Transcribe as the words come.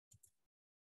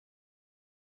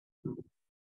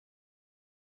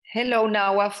Hello,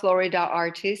 NAWA Florida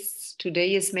artists.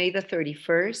 Today is May the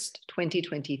 31st,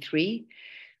 2023.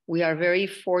 We are very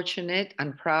fortunate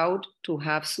and proud to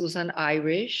have Susan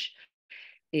Irish,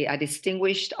 a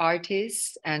distinguished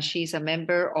artist, and she's a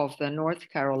member of the North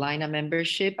Carolina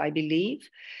membership, I believe,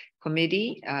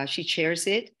 committee. She chairs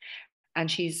it.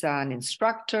 And she's an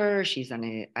instructor, she's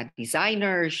a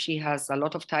designer, she has a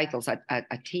lot of titles,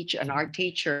 an art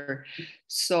teacher.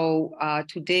 So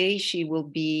today she will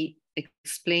be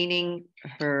explaining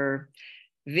her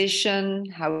vision,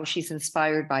 how she's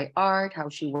inspired by art, how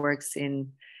she works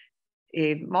in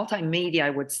multimedia, I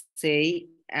would say,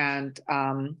 and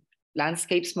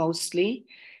landscapes mostly,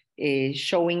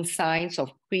 showing signs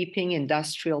of creeping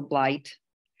industrial blight.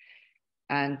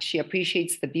 And she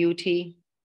appreciates the beauty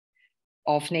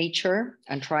of nature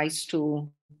and tries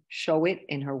to show it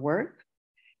in her work,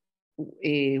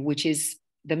 which is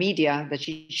the media that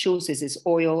she chooses is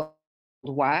oil,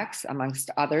 wax,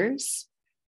 amongst others.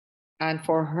 And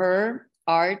for her,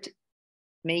 art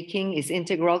making is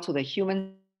integral to the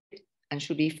human and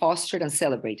should be fostered and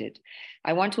celebrated.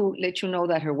 I want to let you know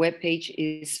that her webpage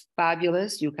is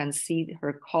fabulous. You can see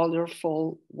her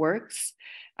colorful works,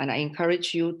 and I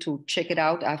encourage you to check it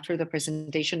out after the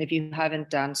presentation if you haven't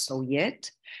done so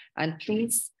yet. And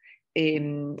please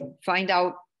find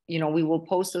out, we will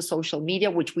post the social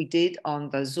media, which we did on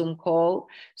the Zoom call.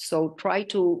 So try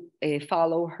to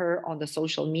follow her on the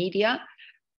social media.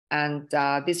 And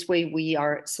this way we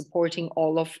are supporting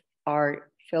all of our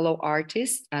fellow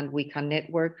artists and we can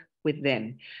network with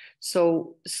them.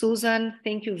 So Susan,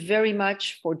 thank you very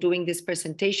much for doing this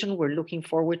presentation. We're looking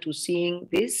forward to seeing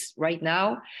this right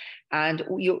now. And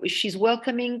she's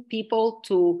welcoming people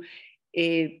to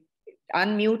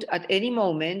unmute at any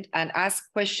moment and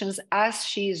ask questions as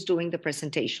she is doing the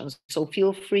presentation. So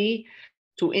feel free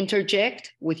to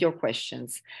interject with your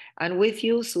questions. And with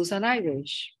you, Susan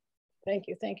Irish. Thank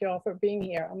you. Thank you all for being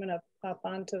here. I'm gonna pop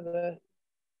onto the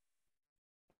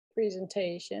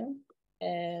presentation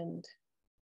and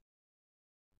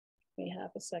we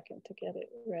have a second to get it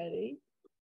ready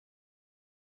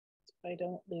so I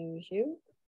don't lose you.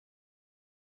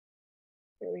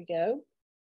 Here we go.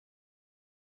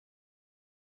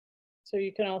 So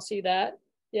you can all see that,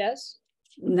 yes?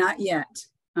 Not yet.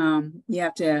 You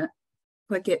have to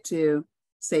click it to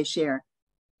say share.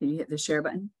 Did you hit the share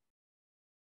button?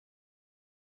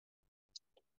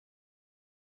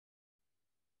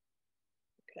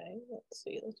 Okay, let's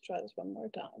see. Let's try this one more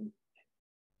time.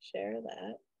 Share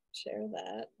that. Share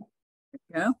that. There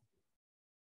you go.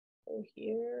 Go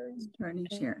here. Starting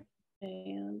to share.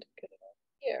 And go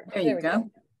here. There you go.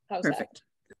 How's perfect.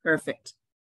 That? Perfect.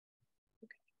 Okay.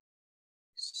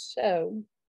 So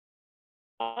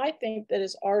I think that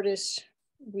as artists,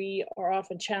 we are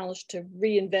often challenged to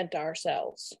reinvent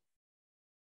ourselves.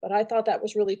 But I thought that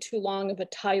was really too long of a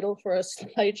title for a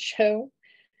slideshow.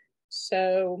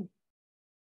 So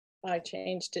I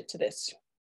changed it to this,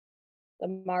 the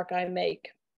mark I make,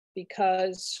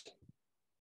 because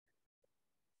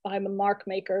I'm a mark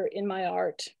maker in my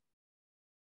art.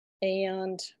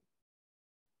 And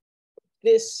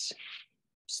this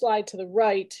slide to the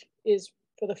right is,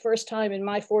 for the first time in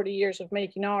my 40 years of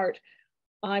making art,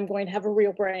 I'm going to have a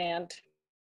real brand.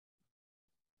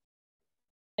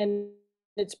 And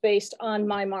it's based on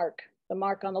my mark. The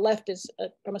mark on the left is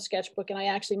from a sketchbook, and I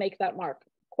actually make that mark.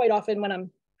 Quite often when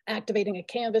I'm activating a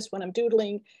canvas, when I'm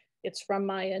doodling, it's from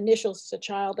my initials as a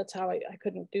child. That's how I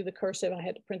couldn't do the cursive. I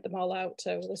had to print them all out.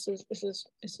 So this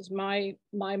is my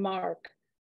mark.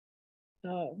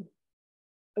 I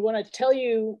want to tell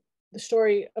you the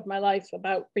story of my life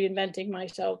about reinventing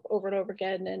myself over and over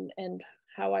again, and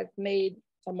how I've made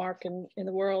a mark in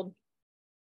the world.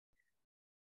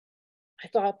 I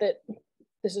thought that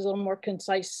this is a little more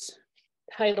concise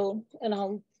title, and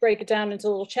I'll break it down into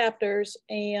little chapters.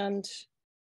 And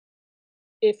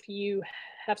if you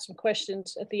have some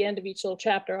questions at the end of each little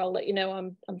chapter, I'll let you know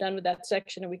I'm done with that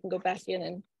section, and we can go back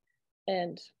in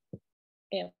and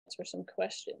answer some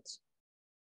questions.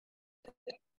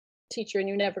 Teacher in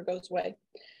you never goes away.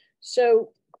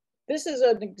 So this is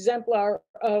an exemplar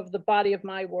of the body of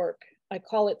my work. I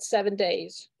call it 7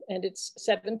 days, and it's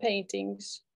 7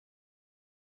 paintings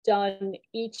done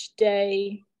each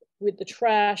day with the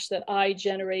trash that I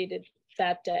generated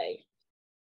that day.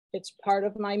 It's part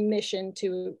of my mission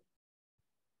to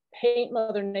paint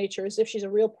Mother Nature as if she's a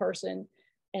real person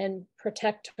and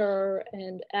protect her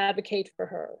and advocate for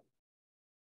her.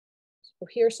 So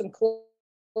here's some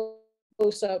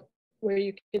close-up where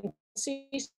you can see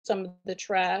some of the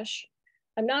trash.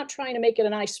 I'm not trying to make it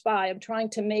an I Spy. I'm trying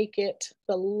to make it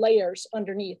the layers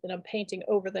underneath, and I'm painting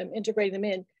over them, integrating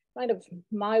them in, kind of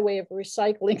my way of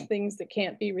recycling things that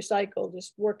can't be recycled,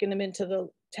 just working them into the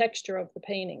texture of the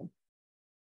painting.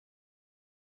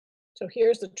 So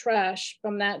here's the trash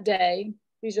from that day.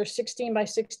 These are 16 by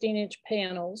 16 inch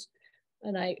panels.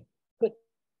 And I put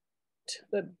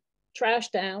the trash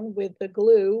down with the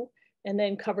glue and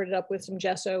then covered it up with some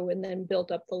gesso and then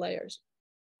built up the layers.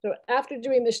 So after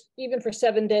doing this, even for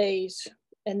 7 days,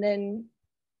 and then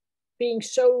being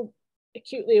so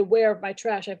acutely aware of my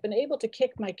trash, I've been able to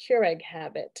kick my Keurig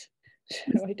habit.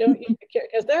 So I don't use the Keurig,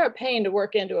 because they're a pain to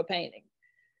work into a painting.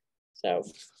 So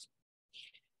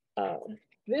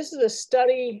this is a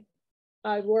study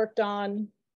I worked on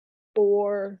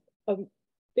for a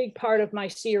big part of my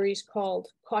series called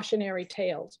Cautionary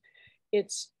Tales.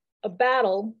 It's a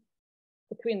battle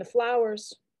between the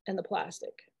flowers and the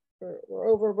plastic. We're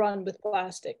overrun with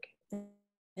plastic.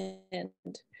 And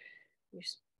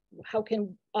how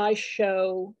can I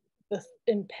show the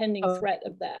impending threat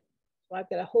of that? So I've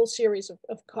got a whole series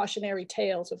of cautionary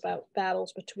tales about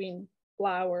battles between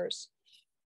flowers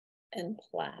and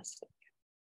plastic.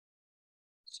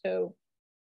 So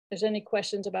if there's any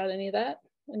questions about any of that?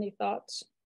 Any thoughts?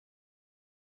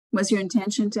 Was your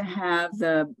intention to have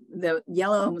the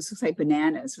yellow almost looks like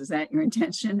bananas? Was that your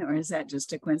intention, or is that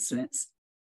just a coincidence?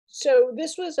 So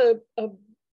this was a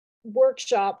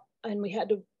workshop, and we had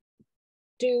to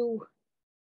do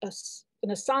an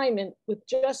assignment with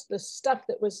just the stuff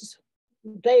that was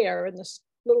there and the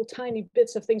little tiny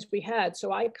bits of things we had.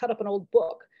 So I cut up an old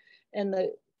book, and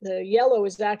the yellow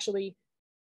is actually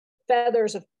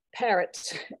feathers of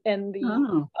parrots, and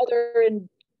the other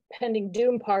impending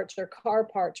doom parts are car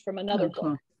parts from another book.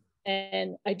 Cool.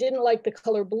 And I didn't like the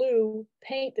color blue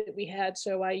paint that we had,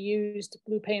 so I used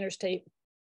blue painter's tape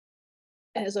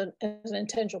as an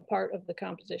intentional part of the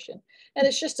composition. And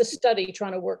it's just a study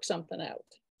trying to work something out.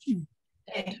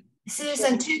 Okay.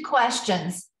 Susan, 2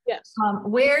 questions. Yes.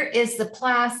 Where is the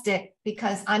plastic?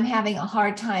 Because I'm having a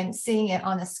hard time seeing it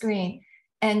on the screen.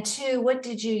 And 2, what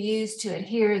did you use to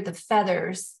adhere the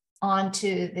feathers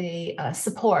onto the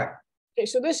support? Okay,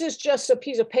 so this is just a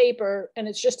piece of paper, and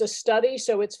it's just a study.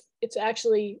 So it's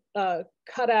actually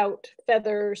cut out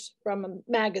feathers from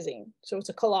a magazine. So it's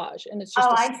a collage, and it's just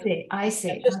I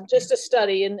see. Just a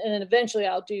study, and then eventually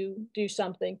I'll do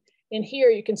something. In here,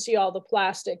 you can see all the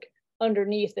plastic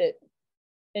underneath it,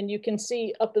 and you can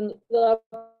see up in the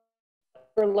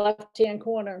upper left-hand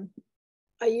corner,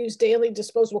 I use daily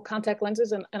disposable contact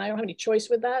lenses, and I don't have any choice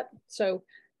with that. So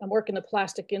I'm working the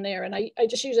plastic in there, and I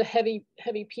just use a heavy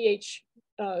pH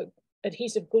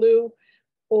adhesive glue,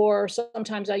 or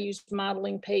sometimes I use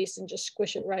modeling paste and just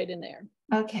squish it right in there.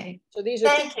 Okay. So these are.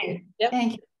 Thank you. Yep.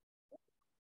 Thank you.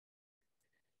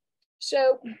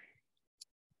 So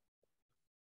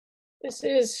this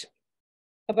is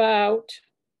about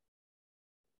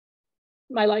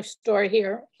my life story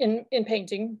here in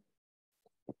painting,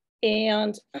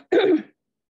 and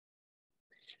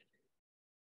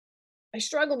I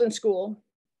struggled in school,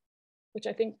 which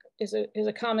I think is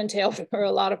a common tale for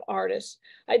a lot of artists.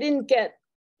 I didn't get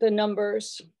the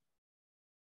numbers,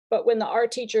 but when the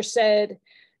art teacher said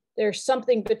there's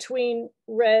something between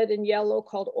red and yellow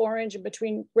called orange, and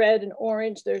between red and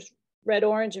orange, there's red,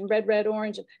 orange, and red, red,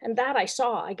 orange, and that I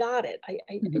saw, I got it. I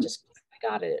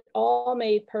got it. It all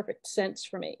made perfect sense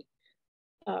for me.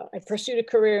 I pursued a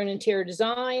career in interior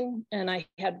design, and I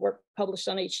had work published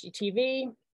on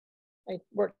HGTV. I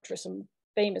worked for some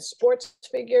famous sports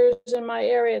figures in my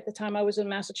area at the time I was in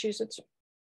Massachusetts.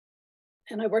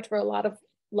 And I worked for a lot of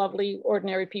lovely,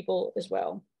 ordinary people as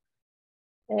well.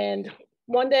 And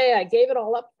one day I gave it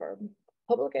all up for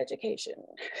public education.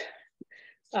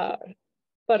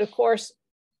 But of course,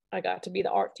 I got to be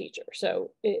the art teacher.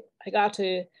 So I got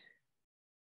to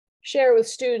share with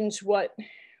students what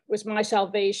was my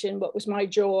salvation, what was my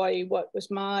joy, what was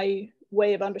my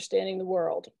way of understanding the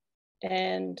world.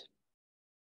 And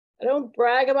I don't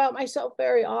brag about myself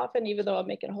very often, even though I'm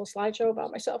making a whole slideshow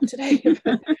about myself today.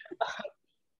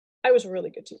 I was a really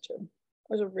good teacher. I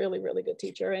was a really, really good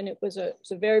teacher. And it was a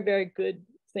very, very good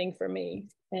thing for me.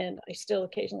 And I still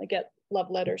occasionally get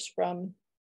love letters from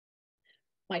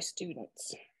my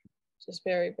students, which is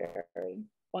very, very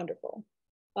wonderful.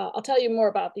 I'll tell you more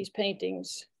about these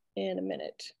paintings in a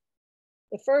minute.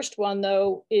 The first one,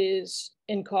 though, is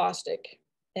encaustic.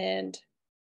 And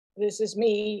this is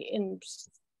me in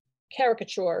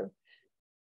caricature,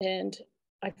 and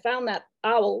I found that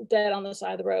owl dead on the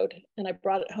side of the road, and I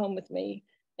brought it home with me,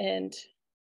 and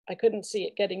I couldn't see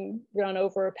it getting run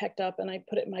over or pecked up, and I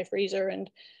put it in my freezer, and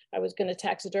I was going to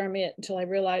taxidermy it until I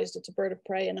realized it's a bird of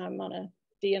prey, and I'm on a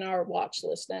DNR watch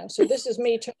list now. So this is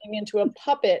me turning into a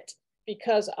puppet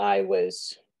because I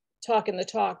was talking the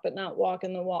talk, but not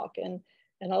walking the walk. And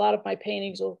a lot of my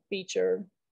paintings will feature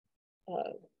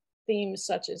themes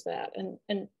such as that.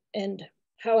 And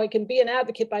how I can be an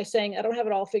advocate by saying, I don't have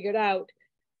it all figured out,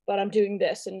 but I'm doing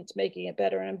this and it's making it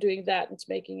better. And I'm doing that and it's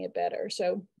making it better.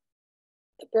 So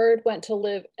the bird went to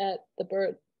live at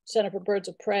the Center for Birds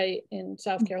of Prey in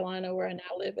South Carolina, where I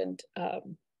now live. And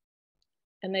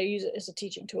they use it as a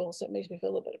teaching tool. So it makes me feel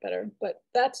a little bit better, but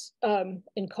that's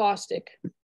encaustic.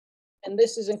 And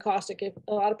this is encaustic. If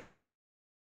a lot of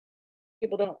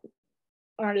people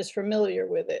aren't as familiar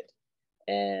with it.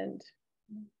 And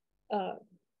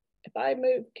if I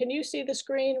move, can you see the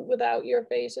screen without your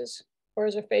faces? Or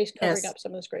is your face covering up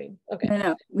some of the screen? Okay.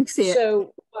 No, we can see it.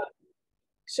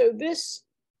 So this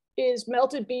is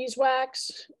melted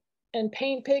beeswax and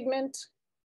paint pigment,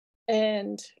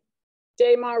 and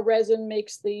Daymar resin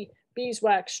makes the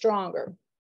beeswax stronger.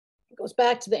 It goes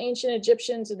back to the ancient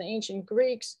Egyptians and the ancient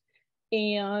Greeks,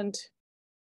 and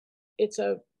it's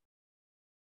a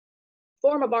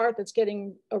form of art that's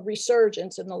getting a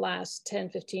resurgence in the last 10,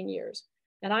 15 years.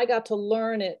 And I got to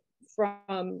learn it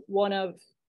from one of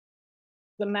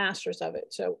the masters of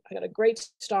it. So I got a great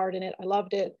start in it. I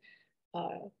loved it.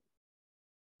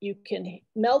 You can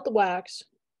melt the wax,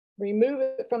 remove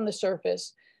it from the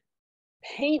surface,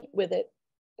 paint with it,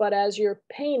 but as you're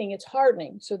painting, it's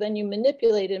hardening. So then you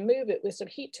manipulate and move it with some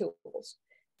heat tools.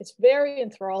 It's very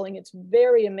enthralling. It's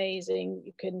very amazing.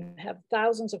 You can have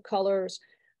thousands of colors.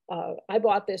 I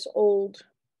bought this old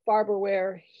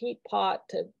Farberware heat pot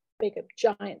to make a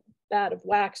giant vat of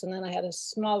wax, and then I had a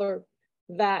smaller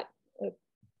vat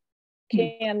can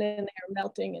in there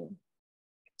melting, and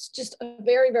it's just a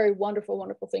very, very wonderful,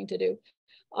 wonderful thing to do.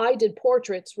 I did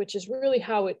portraits, which is really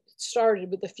how it started,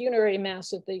 with the funerary mass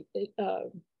that the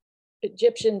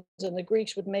Egyptians and the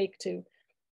Greeks would make to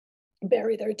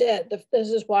bury their dead. This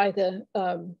is why the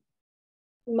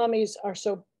mummies are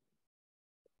so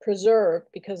preserved,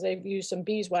 because they've used some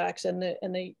beeswax, and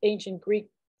the ancient Greek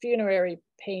funerary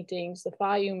paintings, the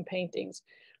Fayum paintings,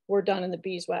 were done in the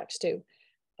beeswax too.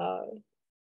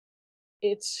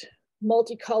 It's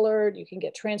multicolored. You can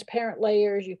get transparent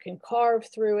layers. You can carve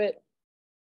through it.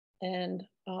 And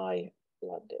I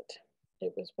loved it.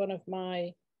 It was one of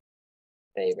my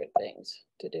favorite things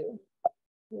to do.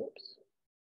 Whoops.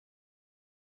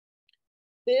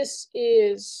 This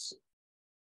is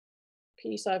a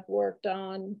piece I've worked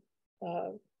on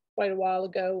quite a while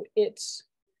ago. It's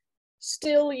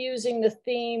still using the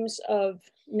themes of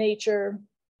nature,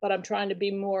 but I'm trying to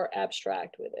be more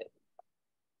abstract with it.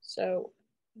 So,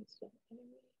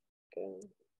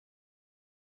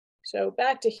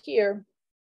 back to here.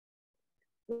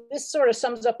 This sort of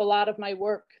sums up a lot of my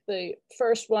work. The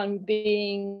first one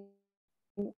being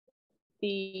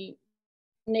the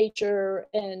nature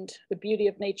and the beauty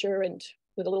of nature, and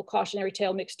with a little cautionary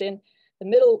tale mixed in. The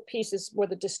middle pieces were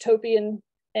the dystopian,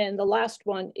 and the last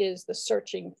one is the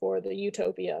searching for the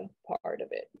utopia part of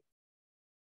it.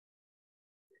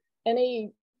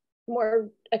 Any more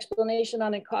explanation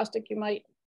on encaustic you might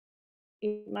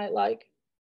like?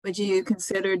 Would you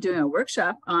consider doing a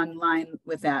workshop online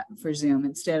with that for Zoom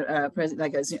instead of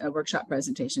like a workshop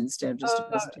presentation instead of just a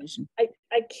presentation?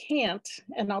 I can't,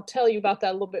 and I'll tell you about that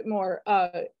a little bit more.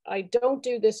 I don't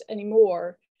do this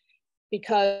anymore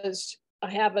because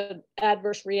I have an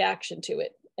adverse reaction to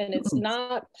it, and it's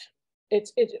not.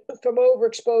 It's from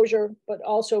overexposure, but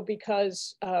also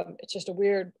because it's just a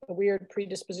weird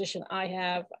predisposition I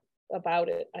have about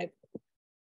it.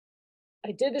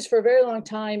 I did this for a very long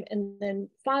time, and then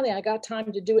finally I got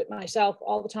time to do it myself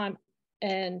all the time,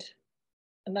 and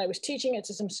I was teaching it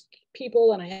to some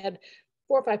people, and I had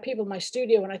 4 or 5 people in my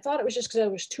studio, and I thought it was just because there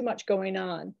was too much going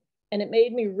on, and it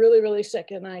made me really, really sick,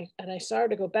 and I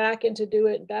started to go back into do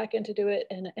it,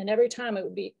 and every time I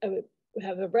would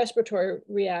have a respiratory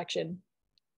reaction,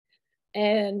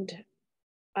 and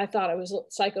I thought I was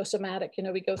psychosomatic. You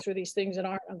know, we go through these things in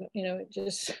art, you know,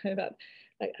 just about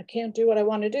I can't do what I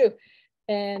want to do.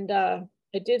 And I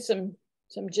did some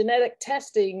genetic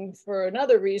testing for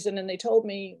another reason, and they told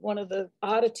me one of the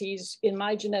oddities in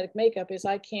my genetic makeup is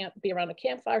I can't be around a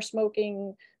campfire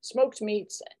smoking smoked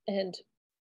meats, and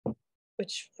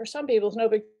which for some people is no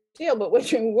big deal, but when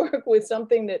you work with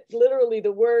something that literally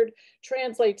the word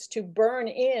translates to burn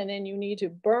in, and you need to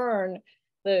burn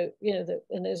and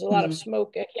there's a lot of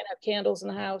smoke. I can't have candles in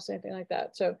the house, anything like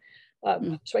that. So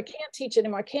so I can't teach it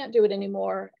anymore. I can't do it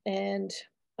anymore. And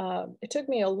it took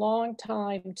me a long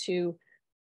time to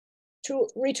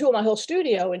retool my whole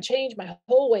studio and change my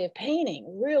whole way of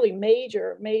painting. Really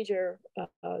major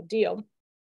deal.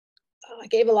 I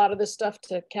gave a lot of this stuff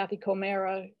to Kathy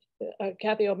O'Mara.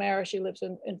 She lives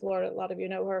in Florida. A lot of you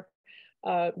know her.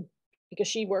 because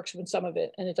she works with some of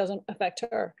it and it doesn't affect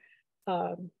her.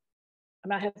 I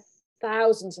mean, I have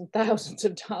thousands and thousands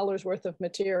of dollars worth of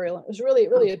material. It was really,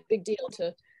 really a big deal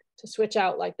to switch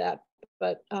out like that.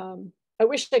 But I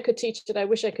wish I could teach it. I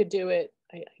wish I could do it.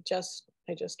 I just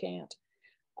can't.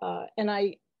 And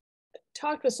I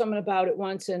talked with someone about it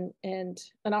once, and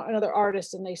another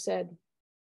artist, and they said,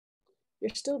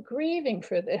 "You're still grieving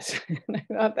for this." And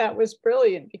I thought that was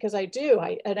brilliant, because I do.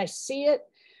 I see it.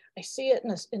 I see it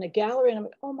in a gallery, and I'm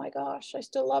like, oh my gosh, I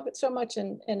still love it so much.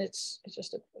 And it's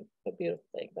just a beautiful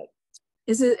thing. But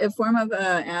is it a form of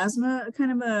asthma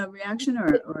kind of a reaction,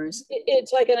 or is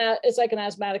it's like an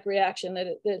asthmatic reaction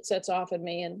that it sets off in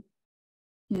me? And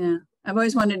yeah, I've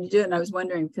always wanted to do it, and I was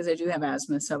wondering, because I do have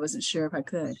asthma, so I wasn't sure if I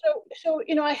could. So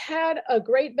you know, I had a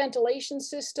great ventilation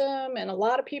system, and a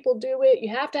lot of people do it. You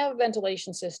have to have a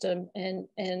ventilation system, and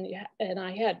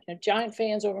I had, you know, giant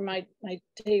fans over my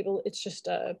table. It's just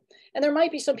and there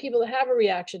might be some people that have a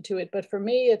reaction to it, but for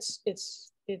me, it's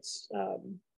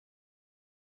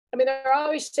I mean, there are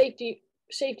always safety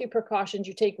precautions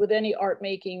you take with any art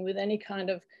making, with any kind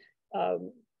of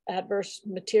adverse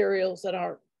materials that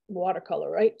aren't watercolor,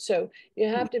 right? So you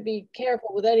have to be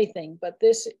careful with anything, but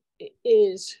this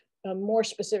is a more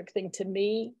specific thing to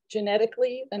me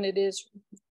genetically than it is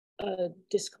a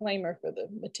disclaimer for the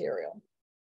material.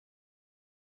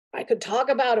 I could talk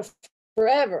about it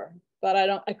forever, but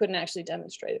I couldn't actually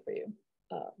demonstrate it for you.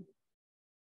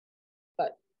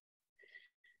 But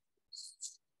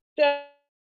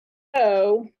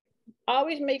so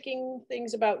always making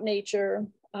things about nature,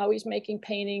 always making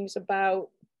paintings about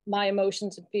my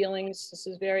emotions and feelings. This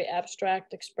is very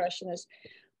abstract expressionist.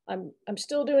 I'm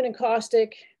still doing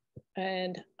encaustic,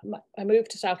 and I moved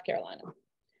to South Carolina.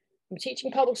 I'm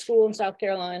teaching public school in South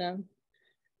Carolina.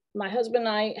 My husband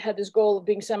and I had this goal of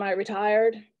being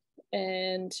semi-retired,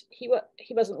 and he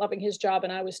wasn't loving his job,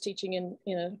 and I was teaching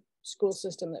in a school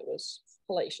system that was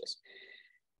hellacious.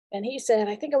 And he said,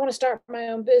 "I think I want to start my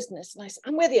own business." And I said,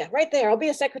 "I'm with you right there. I'll be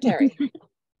a secretary."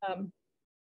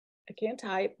 I can't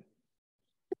type.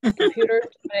 The computer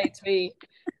intimidates me.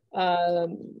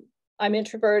 I'm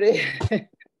introverted,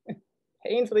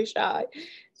 painfully shy.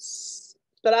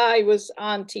 But I was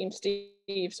on Team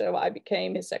Steve, so I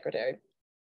became his secretary.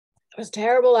 I was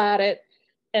terrible at it.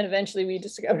 And eventually we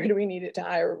discovered we needed to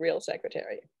hire a real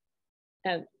secretary.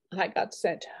 And I got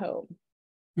sent home.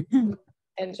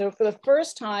 And so for the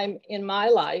first time in my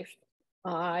life,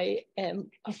 I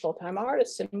am a full-time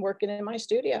artist and working in my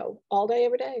studio all day,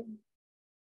 every day.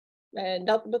 And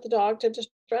nothing but the dog to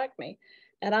distract me.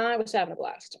 And I was having a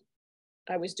blast.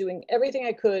 I was doing everything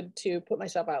I could to put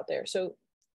myself out there. So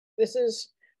this is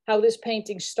how this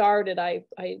painting started. I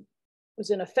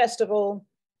was in a festival,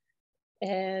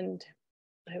 and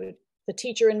the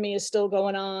teacher in me is still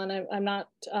going on. I'm not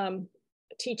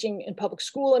teaching in public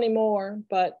school anymore,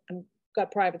 but I've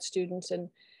got private students, and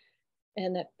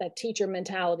that teacher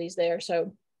mentality is there.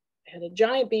 So I had a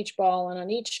giant beach ball, and on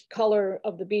each color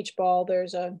of the beach ball,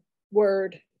 there's a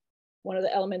word, one of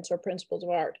the elements or principles of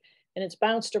art, and it's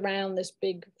bounced around this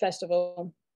big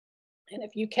festival. And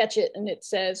if you catch it and it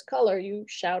says color, you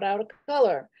shout out a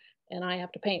color, and I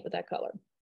have to paint with that color.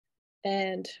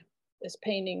 And this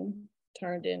painting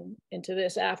turned into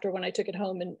this after, when I took it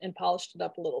home and polished it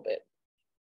up a little bit.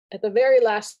 At the very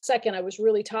last second, I was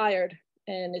really tired,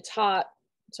 and it's hot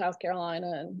in South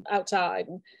Carolina and outside.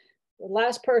 And the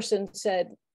last person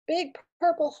said, "Big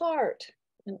purple heart."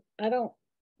 And I don't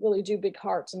really do big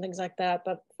hearts and things like that,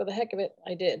 but for the heck of it,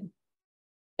 I did.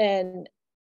 And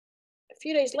a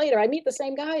few days later, I meet the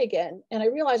same guy again, and I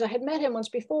realized I had met him once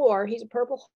before. He's a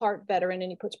Purple Heart veteran,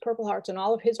 and he puts Purple Hearts in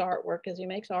all of his artwork because he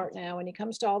makes art now, and he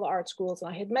comes to all the art schools.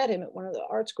 And I had met him at one of the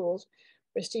art schools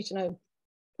where I was teaching a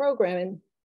program, and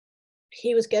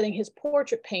he was getting his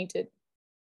portrait painted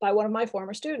by one of my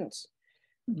former students.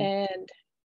 Mm-hmm. And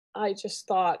I just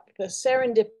thought the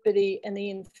serendipity and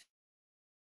the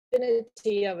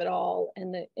infinity of it all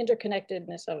and the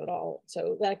interconnectedness of it all.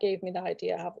 So that gave me the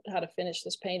idea how to finish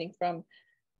this painting from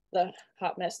the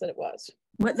hot mess that it was.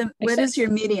 What is your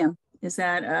medium? Is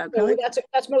that acrylic? So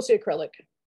that's mostly acrylic.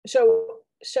 So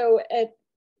at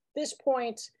this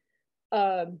point,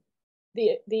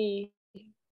 the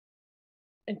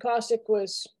encaustic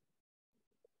was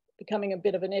becoming a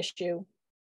bit of an issue,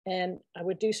 and I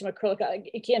would do some acrylic.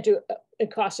 You can't do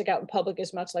encaustic out in public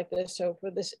as much like this. So for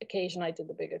this occasion, I did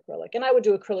the big acrylic, and I would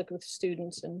do acrylic with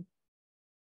students. And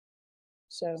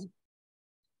so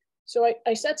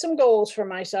I set some goals for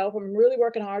myself. I'm really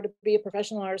working hard to be a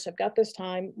professional artist. I've got this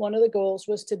time. One of the goals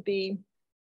was to be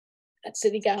at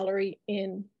City Gallery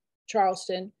in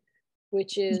Charleston,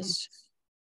 which is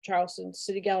Charleston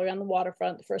City Gallery on the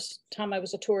waterfront. The first time I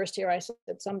was a tourist here, I said,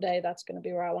 someday that's going to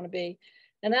be where I want to be.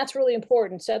 And that's really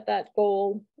important. Set that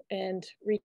goal and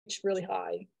reach really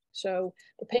high. So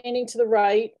the painting to the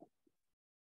right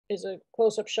is a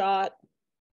close-up shot,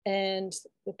 and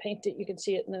the painting, you can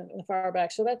see it in the far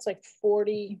back. So that's like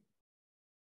 40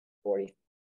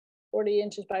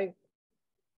 inches by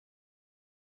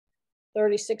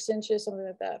 36 inches, something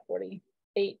like that,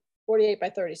 48 by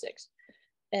 36.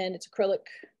 And it's acrylic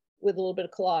with a little bit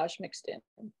of collage mixed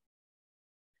in.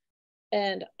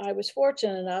 And I was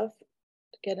fortunate enough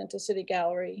to get into City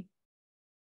Gallery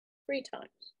 3 times.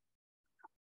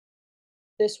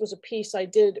 This was a piece I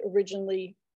did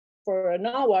originally for a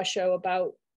NAWASC show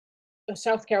about a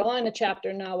South Carolina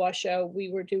chapter NAWASC show. We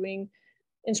were doing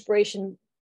inspiration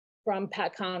from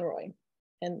Pat Conroy,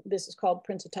 and this is called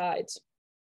Prince of Tides.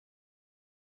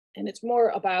 And it's more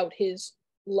about his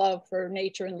love for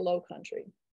nature in the Low Country.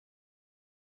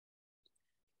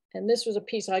 And this was a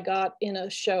piece I got in a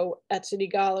show at City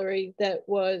Gallery that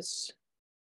was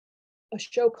a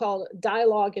show called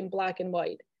Dialogue in Black and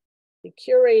White. The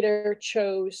curator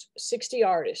chose 60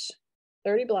 artists,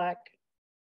 30 Black,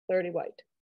 30 white.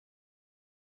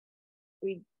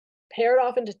 We paired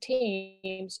off into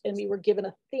teams, and we were given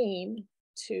a theme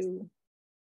to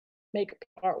make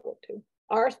artwork to.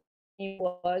 Our theme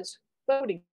was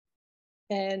voting.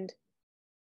 And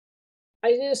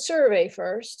I did a survey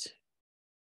first.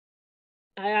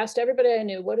 I asked everybody I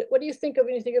knew, what do you think of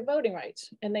when you think of voting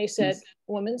rights? And they said,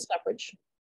 women's suffrage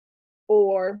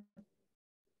or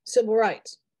civil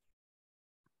rights.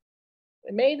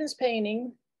 I made this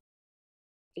painting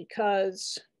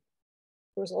because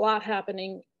there was a lot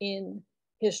happening in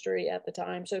history at the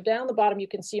time. So down the bottom, you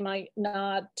can see my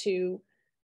nod to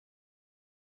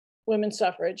women's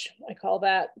suffrage. I call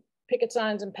that picket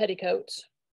signs and petticoats.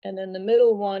 And then the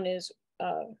middle one is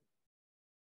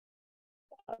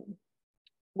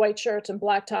white shirts and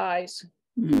black ties.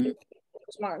 Mm-hmm. It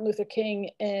was Martin Luther King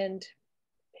and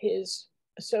his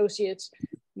associates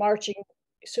marching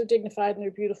so dignified in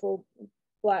their beautiful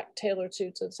black tailored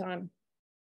suits at the time.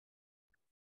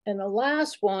 And the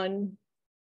last one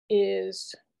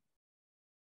is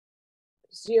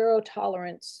zero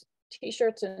tolerance,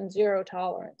 t-shirts and zero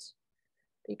tolerance,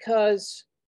 because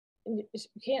you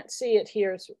can't see it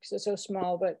here because it's so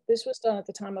small, but this was done at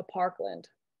the time of Parkland.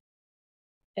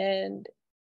 And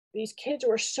these kids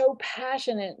were so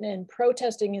passionate and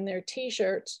protesting in their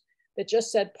t-shirts that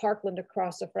just said Parkland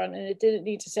across the front, and it didn't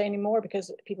need to say anymore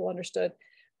because people understood.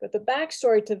 But the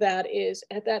backstory to that is,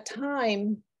 at that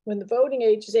time, when the voting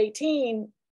age is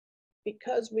 18,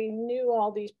 because we knew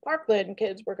all these Parkland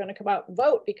kids were going to come out and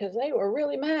vote because they were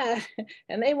really mad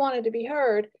and they wanted to be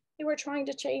heard, they were trying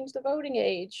to change the voting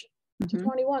age to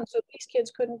 21 so these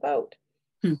kids couldn't vote.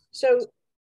 So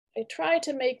I tried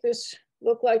to make this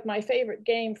look like my favorite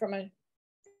game from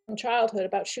childhood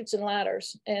about chutes and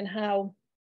ladders, and how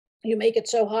you make it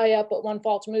so high up, but one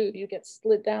false move, you get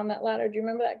slid down that ladder. Do you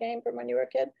remember that game from when you were a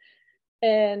kid?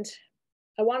 And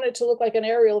I wanted it to look like an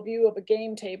aerial view of a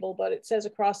game table, but it says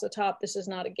across the top, this is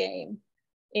not a game.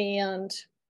 And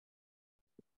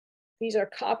these are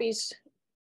copies,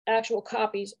 actual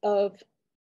copies of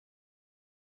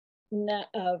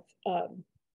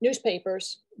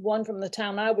newspapers, one from the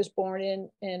town I was born in,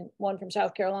 and one from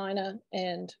South Carolina,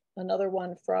 and another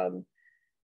one from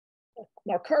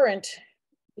more current,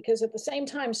 because at the same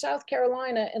time, South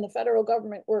Carolina and the federal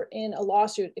government were in a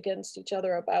lawsuit against each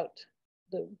other about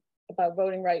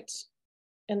voting rights,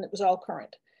 and it was all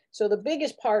current. So the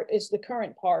biggest part is the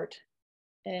current part,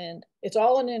 and it's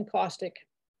all in encaustic.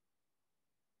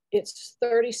 It's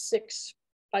 36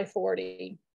 by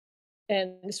 40.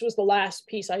 And this was the last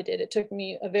piece I did. It took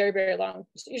me a very, very long,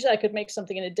 usually I could make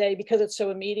something in a day because it's so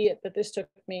immediate, but this took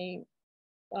me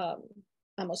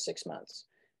almost 6 months.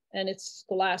 And it's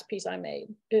the last piece I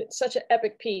made. It's such an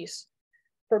epic piece.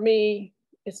 For me,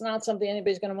 it's not something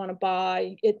anybody's going to want to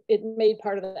buy. It made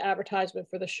part of the advertisement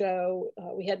for the show.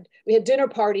 We had dinner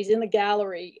parties in the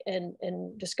gallery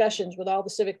and discussions with all the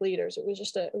civic leaders. It was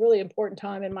just a really important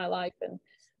time in my life, and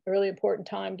a really important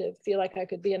time to feel like I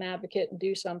could be an advocate and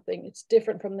do something. It's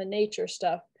different from the nature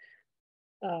stuff.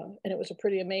 And it was a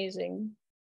pretty amazing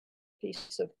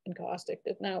piece of encaustic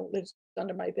that now lives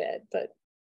under my bed. But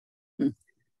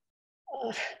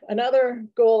another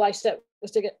goal I set was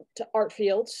to get to art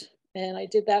fields. And I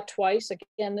did that twice.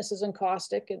 Again, this is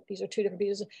encaustic, and these are 2 different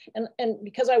pieces. And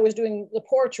because I was doing the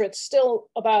portraits still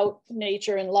about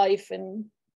nature and life and,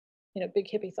 big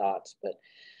hippie thoughts, but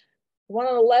the one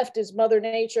on the left is Mother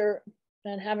Nature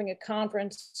and having a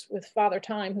conference with Father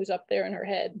Time, who's up there in her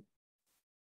head.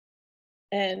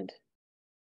 And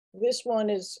this one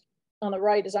is on the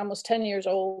right is almost 10 years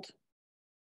old.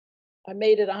 I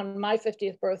made it on my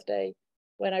 50th birthday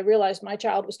when I realized my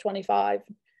child was 25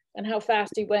 and how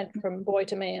fast he went from boy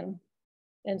to man.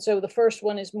 And so the first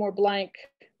one is more blank,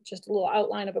 just a little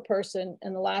outline of a person,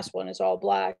 and the last one is all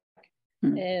black.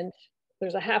 And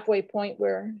there's a halfway point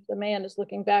where the man is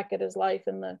looking back at his life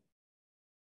and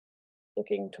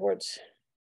looking towards,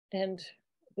 and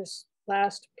this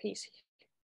last piece,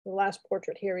 the last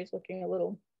portrait here, he's looking a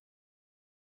little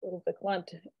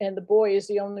blunt, and the boy is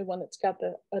the only one that's got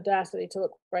the audacity to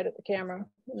look right at the camera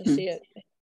when you see it.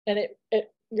 And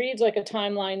it reads like a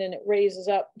timeline, and it raises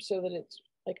up so that it's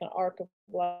like an arc of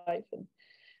life.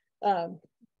 And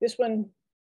this one,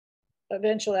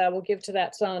 eventually I will give to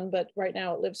that son, but right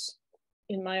now it lives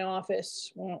in my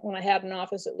office. When I had an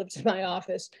office, it lives in my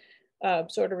office,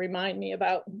 sort of remind me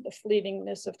about the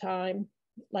fleetingness of time.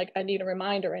 Like I need a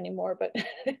reminder anymore, but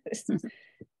it's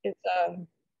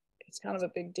kind of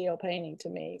a big deal painting to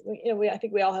me. I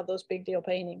think we all have those big deal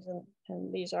paintings,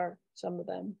 and these are some of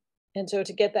them. And so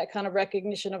to get that kind of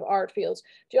recognition of art fields,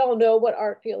 do you all know what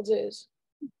art fields is?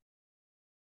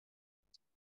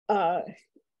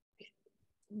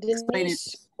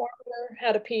 Denise Farmer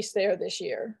had a piece there this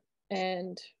year,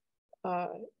 and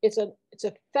it's a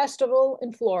festival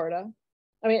in Florida.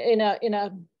 I mean, in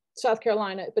a South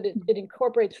Carolina, but it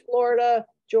incorporates Florida,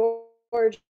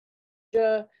 Georgia,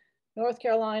 North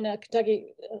Carolina,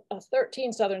 Kentucky,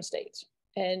 13 southern states.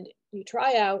 And you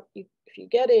try out, if you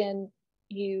get in,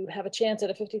 you have a chance at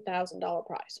a $50,000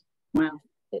 prize. Wow.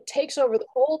 It takes over the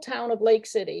whole town of Lake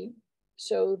City.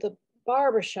 So the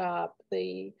barbershop,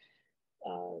 the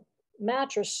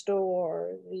mattress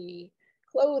store, the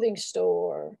clothing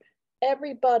store,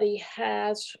 everybody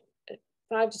has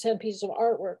 5 to 10 pieces of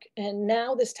artwork. And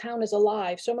now this town is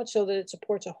alive, so much so that it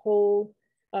supports a whole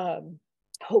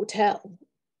hotel.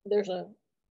 There's a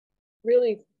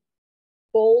really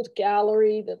bold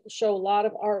gallery that will show a lot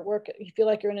of artwork. You feel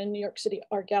like you're in a New York City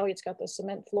art gallery. It's got the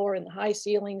cement floor and the high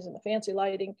ceilings and the fancy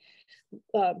lighting.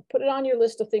 Put it on your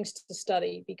list of things to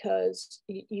study, because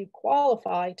you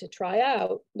qualify to try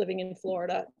out living in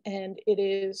Florida, and it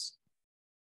is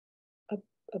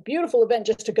a beautiful event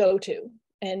just to go to.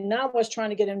 And now I was trying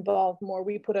to get involved more.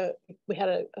 We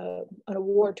had an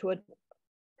award to a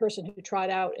person who tried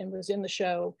out and was in the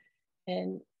show,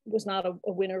 and was not a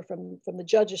winner from the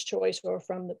judge's choice or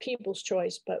from the people's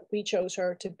choice, but we chose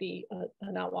her to be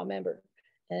a NAWA member,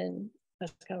 and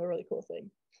that's kind of a really cool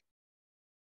thing.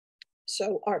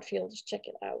 So art fields, check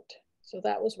it out. So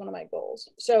that was one of my goals.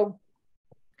 So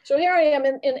here I am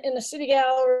in the city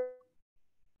gallery.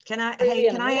 Can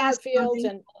I ask fields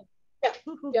something?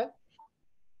 And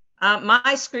yeah.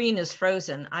 My screen is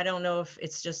frozen. I don't know if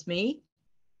it's just me.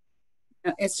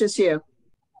 No, it's just you.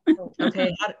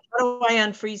 Okay, how do I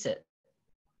unfreeze it?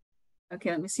 Okay,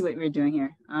 let me see what we're doing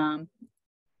here.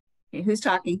 Okay, who's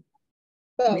talking?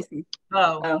 Bo. Let me see.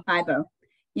 Oh, Oh, hi, Bo.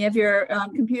 Yeah, if your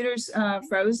computer's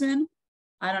frozen,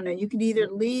 I don't know. You could either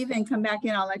leave and come back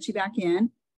in. I'll let you back in,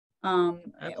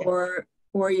 okay.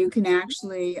 or you can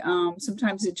actually.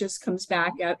 Sometimes it just comes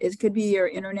back up. It could be your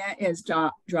internet is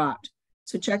dropped.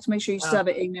 So check to make sure you still have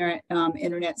an ignorant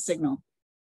internet signal.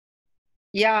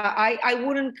 Yeah, I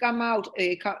wouldn't come out,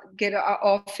 get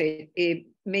off it.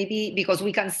 Maybe because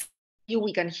we can see you,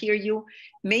 we can hear you.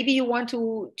 Maybe you want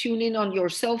to tune in on your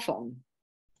cell phone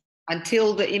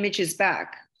until the image is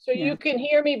back. So you can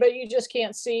hear me, but you just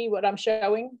can't see what I'm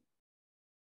showing?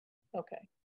 Okay.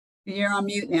 You're on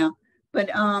mute now. But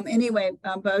anyway,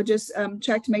 Bo, just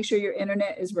check to make sure your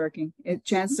internet is working.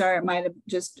 Chances are it might have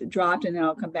just dropped and then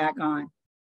it'll come back on.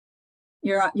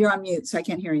 You're on mute, so I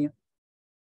can't hear you.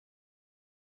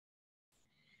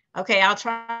 Okay, I'll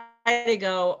try to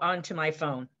go onto my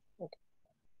phone. Okay.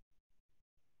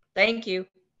 Thank you.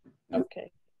 Okay.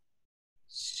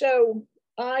 So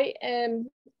I am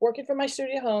working from my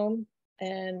studio home,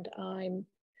 and I'm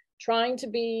trying to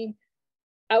be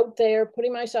out there,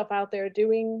 putting myself out there,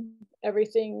 doing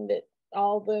everything that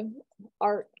all the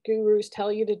art gurus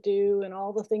tell you to do, and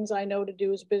all the things I know to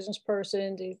do as a business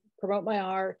person to promote my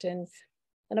art. And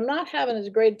I'm not having as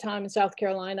great a time in South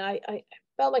Carolina. I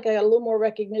felt like I got a little more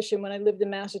recognition when I lived in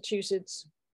Massachusetts,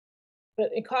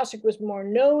 but Encaustic was more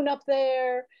known up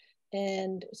there,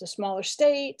 and it's a smaller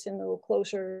state and a little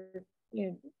closer,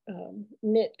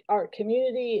 knit art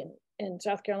community, and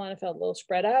South Carolina felt a little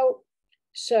spread out.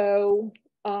 So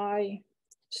I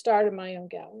started my own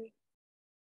gallery.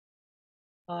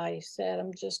 I said,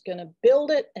 I'm just going to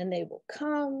build it and they will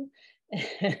come.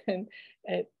 And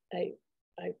I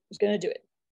was going to do it.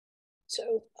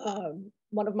 So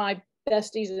one of my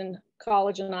besties in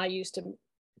college and I used to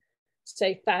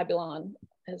say Fabulon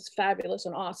as fabulous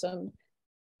and awesome.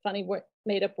 funny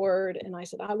made up word. And I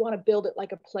said, I want to build it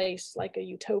like a place, like a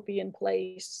utopian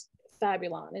place.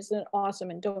 Fabulon, isn't it awesome?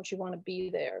 And don't you want to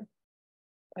be there?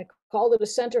 I called it a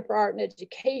Center for Art and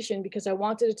Education because I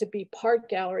wanted it to be part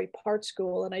gallery, part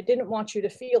school. And I didn't want you to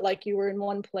feel like you were in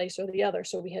one place or the other.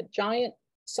 So we had giant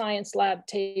science lab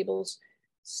tables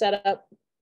set up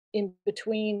in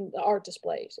between the art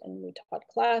displays. And we taught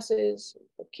classes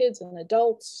for kids and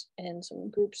adults and some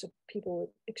groups of people with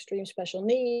extreme special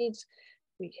needs.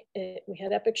 We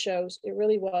had epic shows. It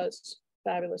really was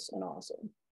fabulous and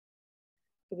awesome.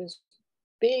 It was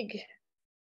big.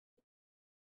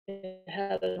 It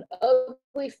had an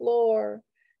ugly floor,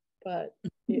 but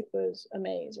it was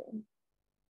amazing.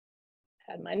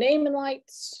 I had my name in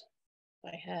lights.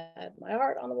 I had my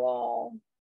art on the wall.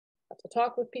 I got to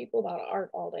talk with people about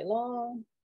art all day long.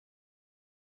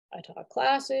 I taught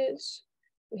classes.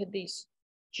 We had these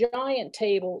giant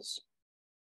tables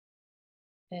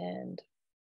and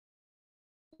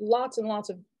lots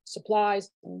of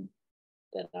supplies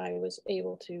that I was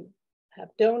able to have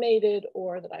donated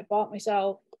or that I bought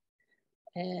myself,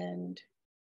 and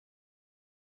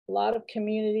a lot of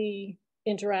community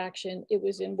interaction. It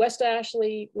was in West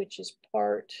Ashley, which is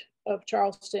part of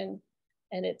Charleston,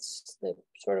 and it's the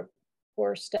sort of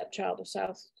poor stepchild of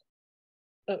south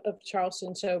of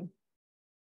Charleston. So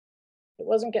it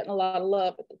wasn't getting a lot of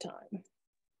love at the time,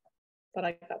 but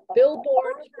I got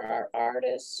billboards for our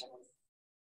artists.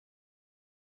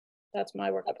 That's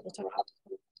my work up at the top.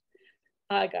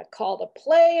 I got called a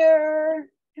player.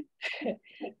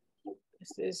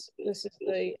 This is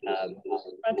the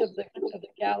front of the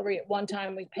gallery. At one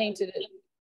time, we painted it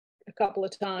a couple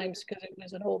of times because it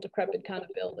was an old, decrepit kind of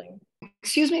building.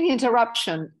 Excuse me the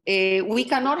interruption. We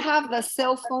cannot have the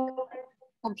cell phone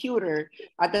computer.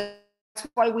 That's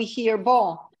why we hear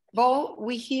Bo. Bo,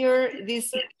 we hear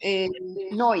this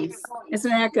noise. It's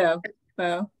an echo,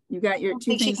 Bo. You got your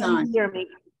two things on. Hear me.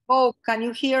 Bo, can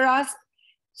you hear us?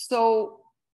 So.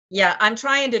 Yeah, I'm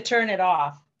trying to turn it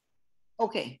off.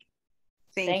 Okay.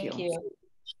 Thank you.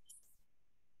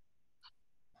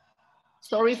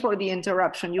 Sorry for the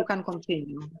interruption. You can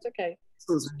continue. It's okay.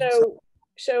 Susan.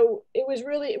 So it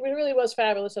really was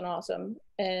fabulous and awesome.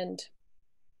 And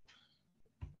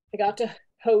I got to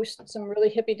host some really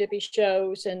hippy dippy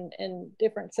shows and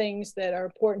different things that are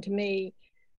important to me.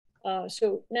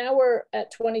 So now we're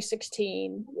at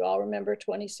 2016. You all remember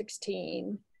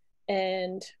 2016.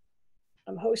 And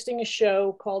I'm hosting a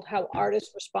show called How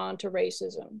Artists Respond to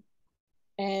Racism.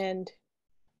 And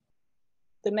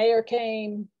the mayor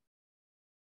came.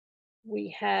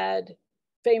 We had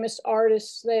famous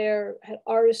artists there, had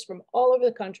artists from all over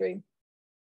the country.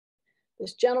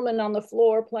 This gentleman on the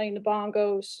floor playing the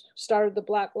bongos started the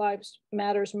Black Lives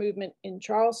Matters movement in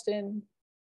Charleston.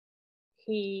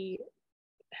 He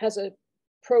has a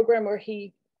program where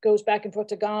he goes back and forth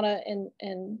to Ghana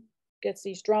and gets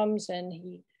these drums, and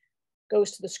he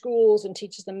goes to the schools and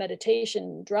teaches them meditation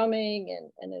and drumming,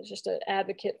 and is just an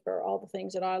advocate for all the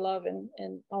things that I love and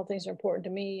all things that are important to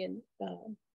me.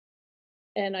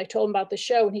 And I told him about the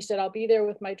show, and he said, I'll be there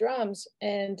with my drums.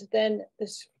 And then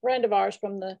this friend of ours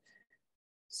from the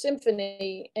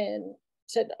symphony and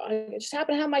said, I just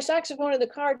happen to have my saxophone in the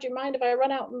car. Do you mind if I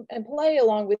run out and play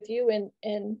along with you?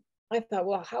 And I thought,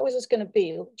 well, how is this going to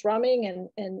be? Drumming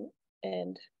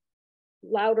and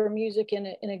louder music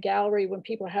in a gallery when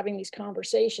people are having these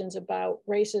conversations about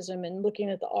racism and looking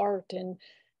at the art, and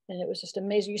it was just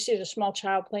amazing. You see a small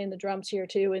child playing the drums here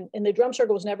too, and the drum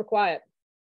circle was never quiet.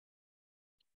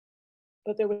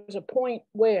 But there was a point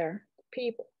where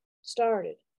people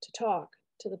started to talk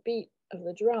to the beat of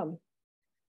the drum,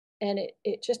 and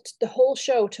it just, the whole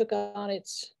show took on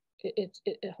its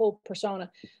whole persona.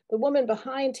 The woman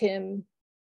behind him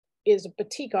is a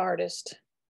batik artist,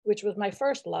 which was my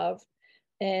first love.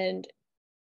 And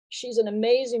she's an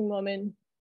amazing woman.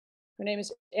 Her name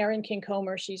is Erin King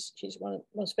Comer. She's one of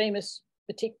the most famous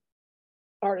batik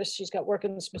artists. She's got work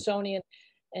in the Smithsonian.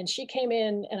 And she came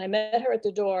in, and I met her at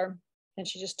the door, and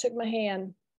she just took my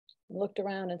hand and looked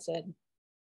around and said,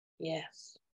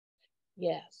 yes,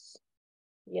 yes,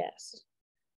 yes.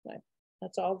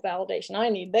 That's all validation I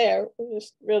need there. It was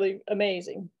just really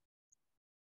amazing.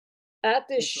 At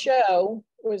this show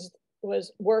was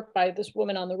work by this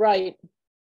woman on the right.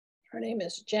 Her name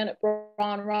is Janet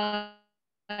Braun Ryan.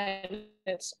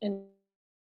 And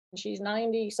she's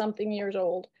 90-something years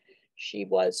old. She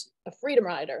was a freedom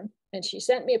rider, and she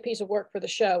sent me a piece of work for the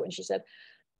show, and she said,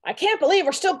 I can't believe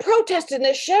we're still protesting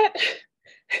this shit.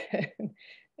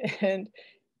 And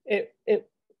it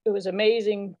was an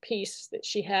amazing piece that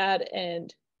she had.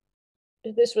 And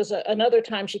this was another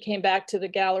time she came back to the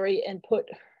gallery and put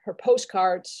her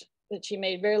postcards that she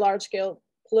made, very large scale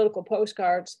political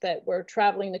postcards that were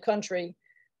traveling the country,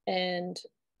 and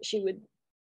she would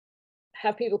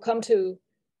have people come to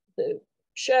the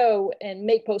show and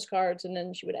make postcards, and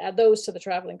then she would add those to the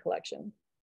traveling collection.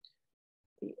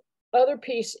 The other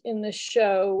piece in the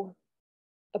show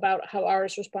about how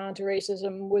artists respond to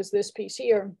racism was this piece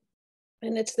here.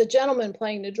 And it's the gentleman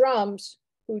playing the drums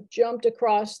who jumped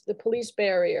across the police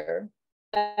barrier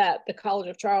at the College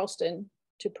of Charleston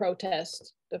to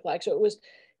protest the flag. So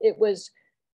it was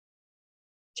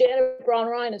Janet Braun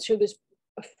Reinitz, who was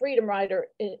a freedom rider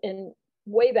in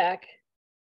way back,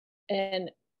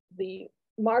 and the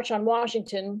March on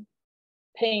Washington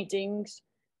paintings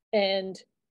and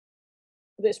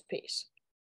this piece,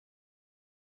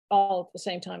 all at the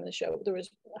same time in the show. There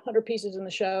was 100 pieces in the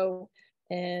show,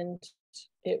 and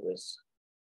it was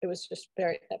just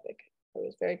very epic. I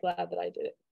was very glad that I did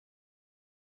it.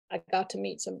 I got to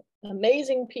meet some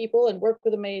amazing people and work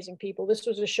with amazing people. This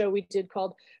was a show we did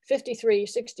called 53,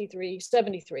 63,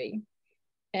 73.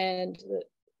 And the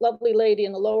lovely lady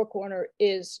in the lower corner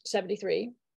is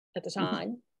 73 at the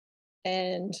time.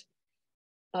 And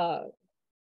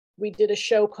we did a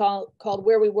show called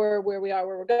Where We Were, Where We Are,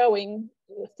 Where We're Going,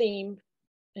 the theme,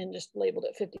 and just labeled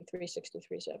it 53,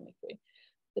 63, 73.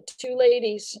 The two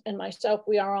ladies and myself,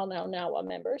 we are all now NAWA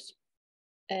members.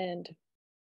 And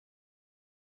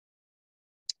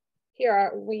here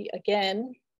are we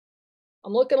again.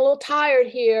 I'm looking a little tired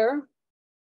here,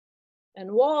 and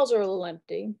the walls are a little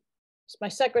empty. It's my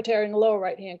secretary in the lower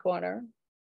right-hand corner.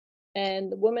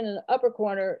 And the woman in the upper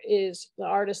corner is the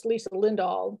artist Lisa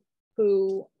Lindahl,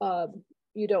 who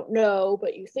you don't know,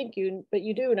 but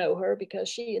you do know her because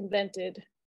she invented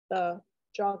the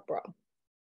jog bra.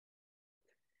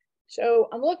 So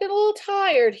I'm looking a little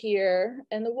tired here,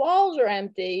 and the walls are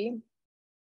empty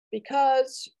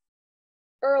because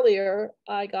earlier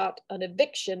I got an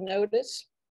eviction notice,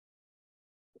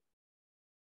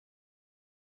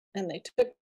 and they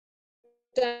took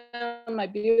down my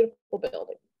beautiful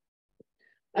building.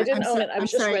 I didn't own it. I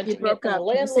was just renting it. And the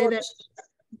landlord.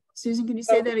 Susan, can you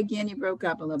say that again? You broke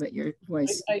up a little bit, your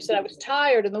voice. I said I was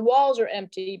tired and the walls are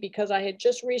empty because I had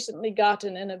just recently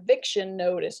gotten an eviction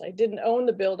notice. I didn't own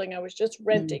the building. I was just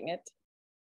renting it.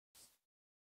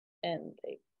 And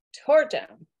they tore it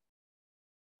down.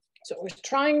 So it was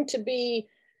trying to be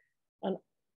a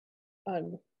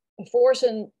force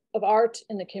of art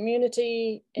in the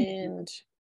community. And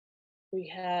we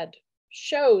had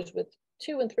shows with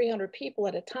 200 and 300 people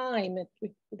at a time.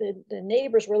 The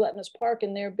neighbors were letting us park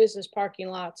in their business parking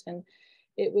lots, and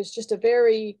it was just a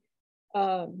very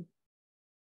epicenter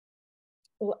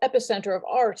of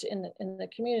art in the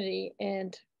community.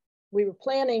 And we were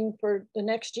planning for the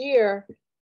next year,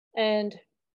 and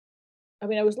I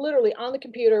mean, I was literally on the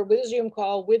computer with a Zoom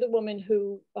call with a woman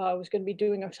who was going to be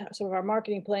doing some of our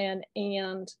marketing plan,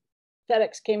 and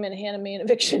FedEx came in and handed me an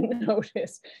eviction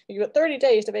notice. You got 30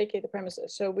 days to vacate the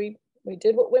premises. So we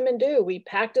did what women do. We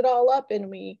packed it all up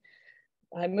and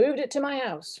I moved it to my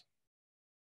house.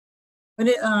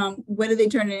 What did they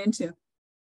turn it into?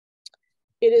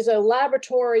 It is a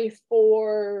laboratory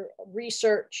for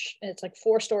research. It's like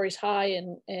 4 stories high,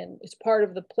 and it's part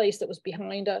of the place that was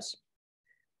behind us.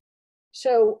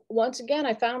 So once again,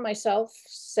 I found myself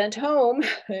sent home,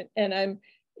 and I'm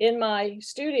in my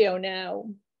studio now.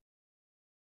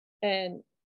 And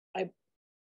I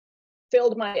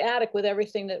filled my attic with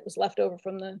everything that was left over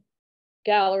from the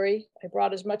gallery. I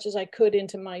brought as much as I could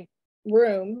into my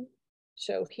room.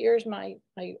 So here's my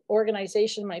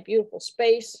organization, my beautiful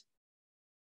space.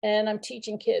 And I'm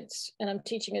teaching kids and I'm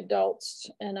teaching adults,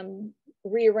 and I'm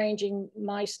rearranging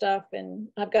my stuff. And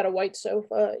I've got a white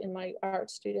sofa in my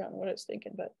art studio. I don't know what I was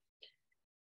thinking, but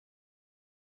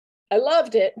I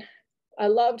loved it. I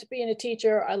loved being a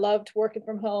teacher. I loved working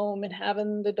from home and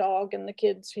having the dog and the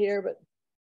kids here, but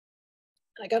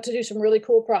I got to do some really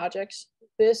cool projects.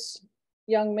 This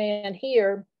young man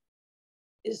here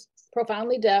is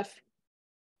profoundly deaf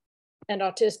and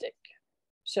autistic.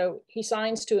 So he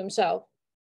signs to himself.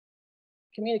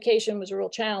 Communication was a real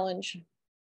challenge,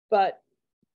 but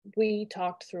we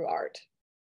talked through art.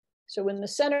 So in the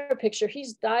center picture,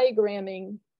 he's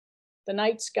diagramming the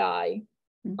night sky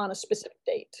on a specific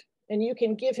date. And you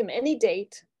can give him any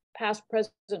date, past,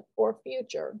 present, or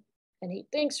future. And he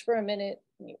thinks for a minute,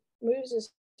 and he moves his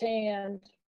hand,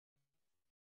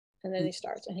 and then he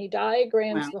starts. And he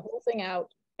diagrams the whole thing out,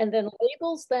 and then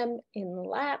labels them in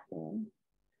Latin.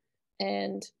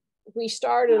 And we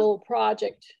started a little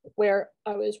project where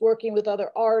I was working with other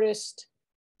artists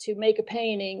to make a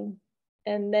painting,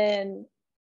 and then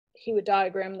he would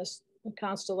diagram the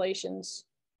constellations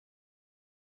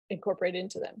incorporated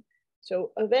into them.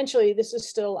 So eventually this is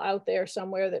still out there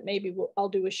somewhere that maybe I'll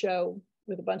do a show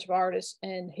with a bunch of artists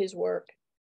and his work.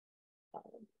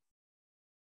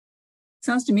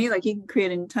 Sounds to me like you can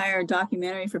create an entire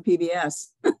documentary for PBS.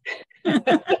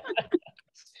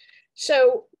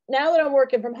 So now that I'm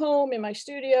working from home in my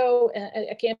studio, and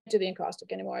I can't do the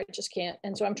encaustic anymore, I just can't.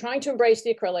 And so I'm trying to embrace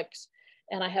the acrylics.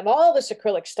 And I have all this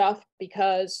acrylic stuff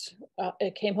because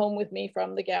it came home with me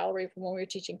from the gallery, from when we were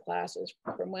teaching classes,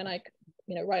 from when I could,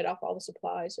 write off all the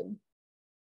supplies. And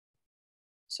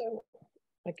so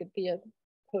I could be a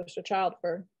poster child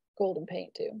for golden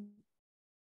paint too.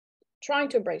 Trying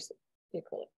to embrace the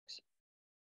acrylics.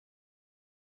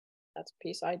 That's a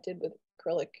piece I did with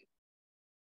acrylic.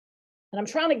 And I'm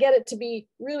trying to get it to be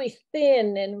really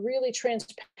thin and really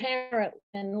transparent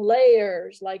and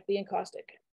layers like the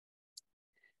encaustic.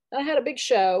 I had a big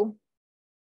show.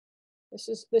 This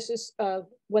is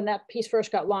when that piece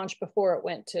first got launched before it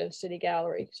went to City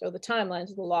Gallery. So the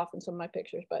timeline's a little off in some of my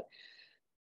pictures, but.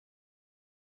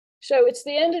 So it's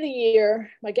the end of the year.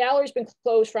 My gallery's been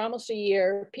closed for almost a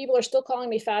year. People are still calling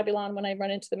me Fabulon when I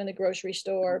run into them in the grocery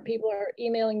store. People are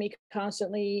emailing me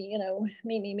constantly,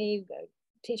 me,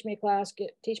 teach me a class,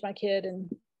 teach my kid. And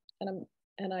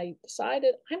I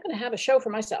decided I'm gonna have a show for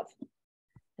myself.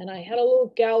 And I had a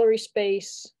little gallery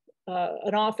space,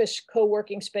 an office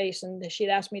co-working space, and she'd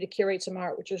asked me to curate some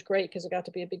art, which was great because it got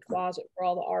to be a big closet for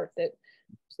all the art that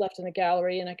was left in the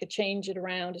gallery, and I could change it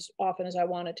around as often as I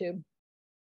wanted to.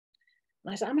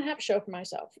 And I said, I'm gonna have a show for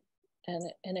myself. And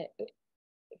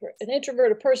for an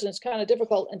introverted person, it's kind of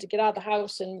difficult and to get out of the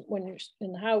house, and when you're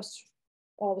in the house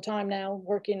all the time now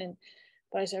working,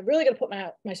 but I said, I'm really gonna put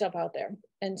myself out there.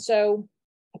 And so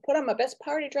I put on my best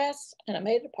party dress and I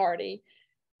made it a party.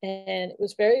 And it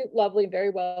was very lovely, very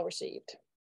well received.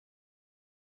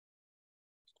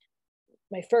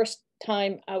 My first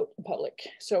time out in public.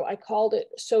 So I called it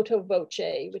sotto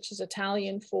voce, which is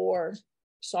Italian for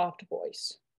soft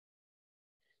voice.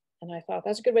 And I thought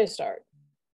that's a good way to start.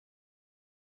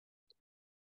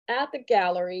 At the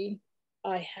gallery,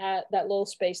 I had that little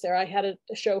space there. I had a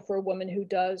show for a woman who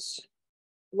does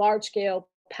large scale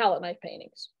palette knife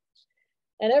paintings.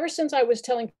 And ever since I was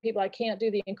telling people I can't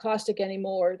do the encaustic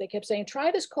anymore, they kept saying,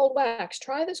 try this cold wax,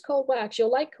 try this cold wax.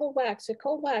 You'll like cold wax.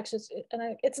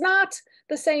 It's not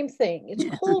the same thing. It's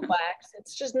cold wax.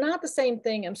 It's just not the same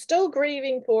thing. I'm still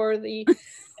grieving for the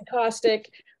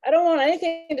encaustic. I don't want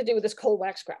anything to do with this cold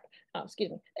wax crap. Oh,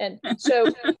 excuse me. And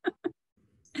so,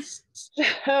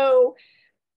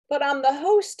 but I'm the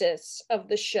hostess of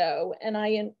the show, and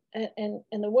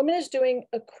the woman is doing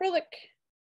acrylic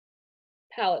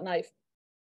palette knife.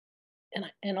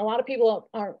 And a lot of people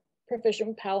aren't proficient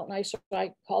with palette knives, so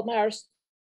I called my artist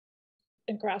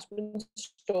and craftsman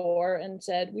store and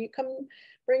said, will you come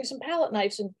bring some palette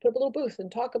knives and put up a little booth and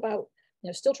talk about,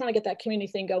 still trying to get that community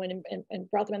thing going,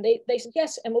 and brought them in. They said,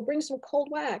 yes, and we'll bring some cold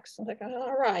wax. I was like,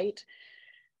 all right.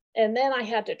 And then I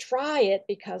had to try it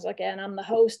because, again, I'm the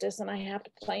hostess and I have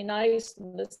to play nice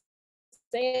in the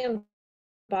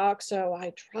sandbox. So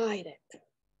I tried it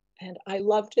and I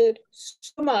loved it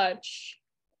so much,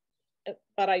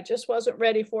 but I just wasn't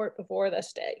ready for it before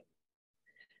this day.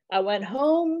 I went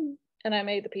home and I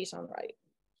made the piece on the right.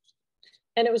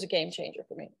 And it was a game changer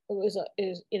for me. It was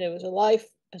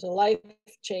a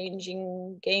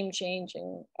life-changing,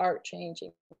 game-changing,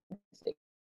 art-changing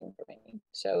thing for me.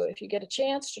 So if you get a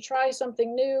chance to try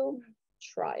something new,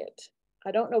 try it.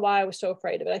 I don't know why I was so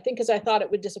afraid of it. I think because I thought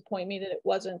it would disappoint me that it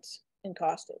wasn't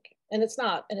encaustic. And it's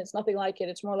not, and it's nothing like it.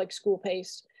 It's more like school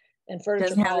paste and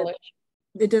furniture polish.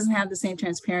 It doesn't have the same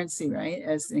transparency, right,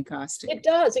 as encaustic. It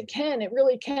does. It can. It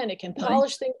really can. It can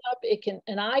polish things up. It can,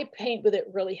 and I paint with it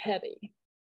really heavy.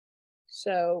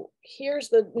 So here's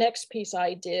the next piece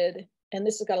I did, and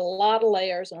this has got a lot of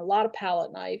layers and a lot of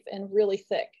palette knife and really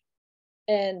thick.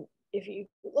 And if you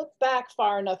look back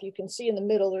far enough, you can see in the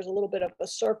middle there's a little bit of a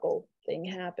circle thing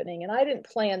happening, and I didn't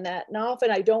plan that. And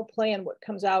often I don't plan what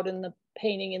comes out in the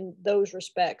painting in those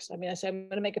respects. I mean, I say I'm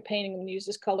going to make a painting, I'm going to use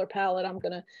this color palette, I'm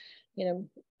going to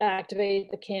activate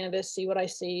the canvas, see what I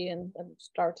see, and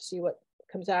start to see what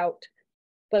comes out.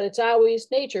 But it's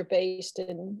always nature based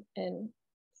and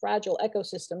fragile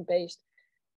ecosystem based.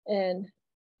 And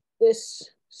this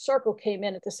circle came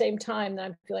in at the same time that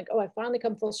I'm feeling, oh, I finally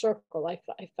come full circle. I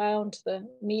found the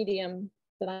medium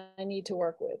that I need to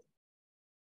work with.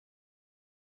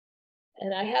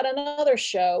 And I had another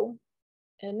show,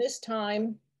 and this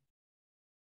time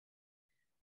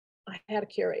I had a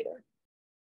curator.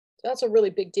 That's a really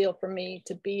big deal for me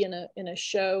to be in a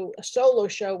show, a solo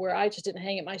show where I just didn't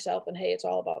hang it myself and hey, it's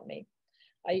all about me.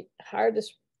 I hired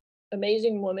this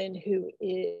amazing woman who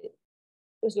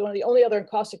was one of the only other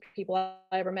encaustic people I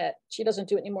ever met. She doesn't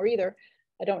do it anymore either.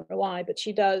 I don't know why, but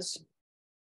she does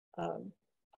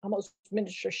almost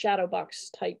miniature shadow box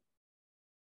type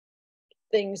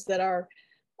things that are,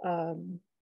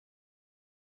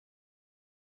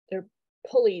 they're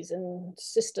pulleys and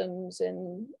systems,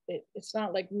 and it's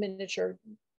not like miniature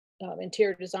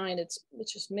interior design. It's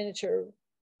just miniature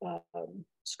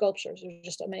sculptures. They're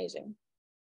just amazing.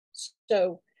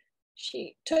 So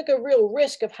she took a real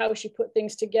risk of how she put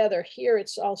things together. Here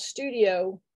it's all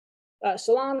studio,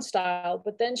 salon style,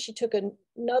 but then she took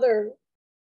another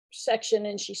section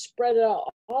and she spread it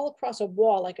all across a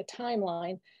wall like a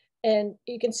timeline. And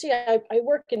you can see I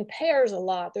work in pairs a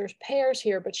lot. There's pairs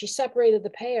here, but she separated the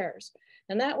pairs.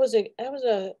 And that was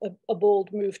a bold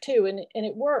move too. And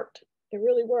it worked. It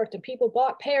really worked. And people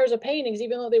bought pairs of paintings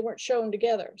even though they weren't shown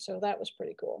together. So that was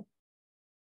pretty cool.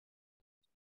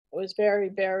 I was very,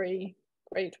 very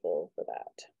grateful for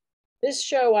that. This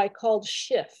show I called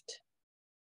Shift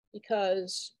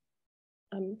because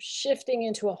I'm shifting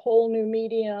into a whole new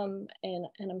medium, and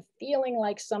I'm feeling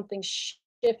like something's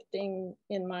shifting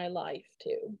in my life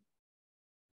too.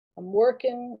 I'm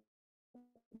working,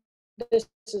 this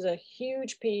is a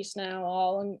huge piece now,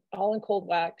 all in cold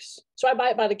wax. So I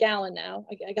buy it by the gallon now.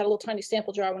 I got a little tiny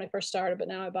sample jar when I first started, but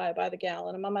now I buy it by the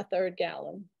gallon. I'm on my 3rd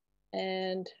gallon.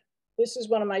 And this is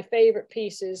one of my favorite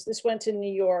pieces. This went to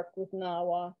New York with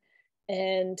NAWA,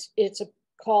 and it's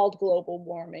called Global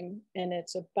Warming, and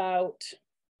it's about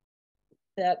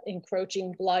that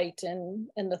encroaching blight and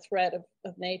the threat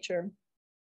of nature.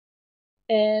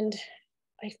 And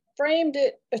I framed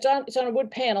it, it's on a wood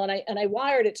panel, and I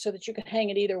wired it so that you can hang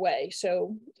it either way.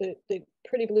 So the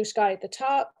pretty blue sky at the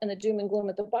top and the doom and gloom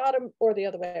at the bottom, or the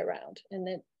other way around. And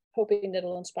then hoping that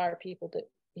it'll inspire people that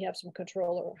you have some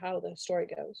control over how the story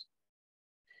goes.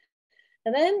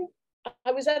 And then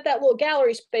I was at that little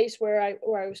gallery space where I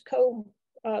was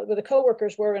where the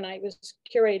coworkers were, and I was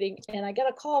curating, and I got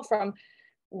a call from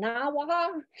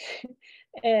NAWA,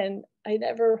 and I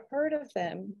never heard of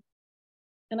them.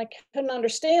 And I couldn't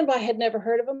understand why I had never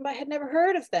heard of them, but I had never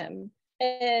heard of them.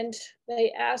 And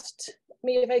they asked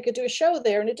me if I could do a show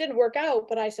there, and it didn't work out,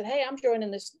 but I said, hey, I'm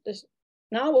joining this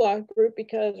NAWA group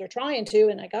because they're trying to,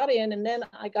 and I got in, and then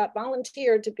I got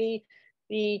volunteered to be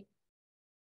the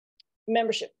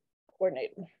membership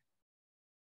coordinator.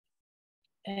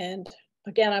 And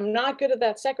again, I'm not good at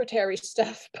that secretary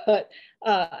stuff, but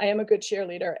I am a good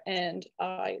cheerleader, and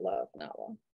I love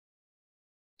NAWA.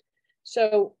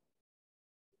 So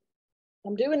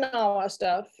I'm doing NAWA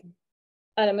stuff,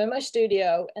 and I'm in my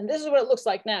studio, and this is what it looks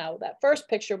like now. That first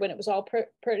picture, when it was all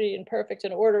pretty and perfect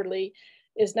and orderly,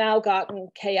 is now gotten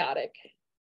chaotic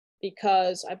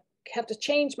because I have to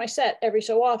change my set every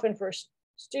so often for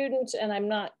students, and I'm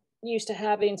not used to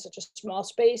having such a small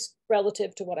space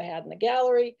relative to what I had in the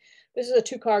gallery. This is a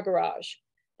 2-car garage,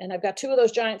 and I've got 2 of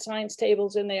those giant science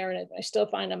tables in there, and I still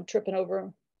find I'm tripping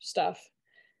over stuff.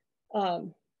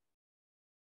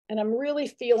 And I'm really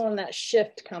feeling that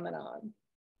shift coming on.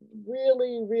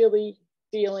 Really, really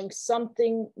feeling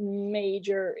something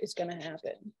major is going to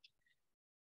happen.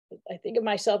 I think of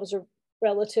myself as a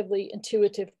relatively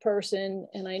intuitive person,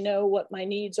 and I know what my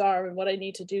needs are and what I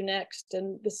need to do next.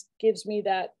 And this gives me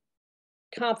that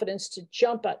confidence to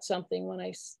jump at something when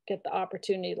I get the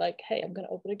opportunity, like, hey, I'm going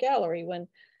to open a gallery when,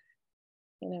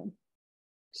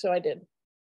 so I did.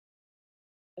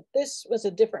 But this was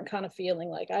a different kind of feeling,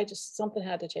 like something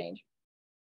had to change.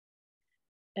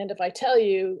 And if I tell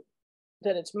you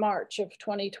that it's March of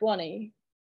 2020,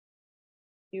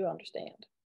 you understand.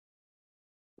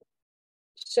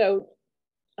 So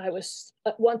I was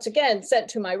once again sent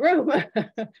to my room,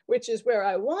 which is where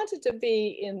I wanted to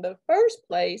be in the first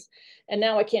place. And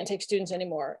now I can't take students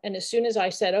anymore. And as soon as I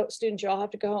said, oh, students, you all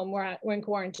have to go home, we're in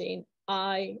quarantine,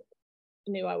 I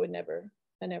knew I would never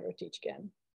teach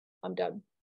again. I'm done.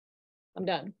 I'm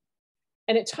done.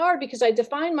 And it's hard because I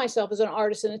define myself as an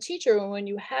artist and a teacher. And when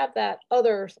you have that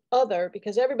other,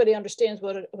 because everybody understands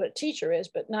what a teacher is,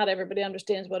 but not everybody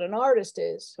understands what an artist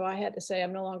is. So I had to say,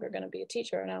 I'm no longer going to be a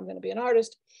teacher, and I'm going to be an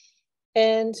artist.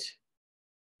 And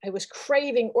I was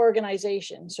craving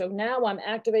organization. So now I'm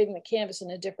activating the canvas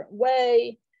in a different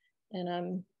way. And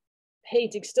I'm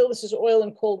painting still. This is oil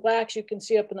and cold wax. You can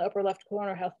see up in the upper left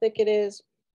corner how thick it is.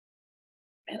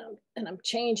 And I'm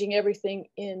changing everything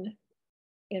in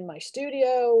my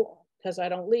studio because I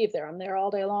don't leave there. I'm there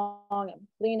all day long. I'm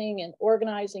cleaning and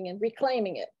organizing and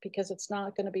reclaiming it because it's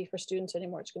not going to be for students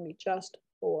anymore. It's going to be just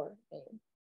for me.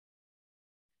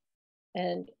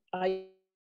 And I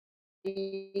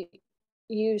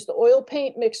use the oil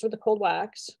paint mixed with the cold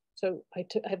wax. So I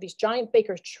have these giant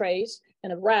baker's trays,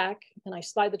 and a rack, and I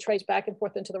slide the trays back and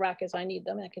forth into the rack as I need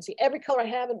them. And I can see every color I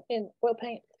have in oil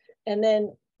paint. And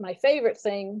then my favorite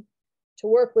thing to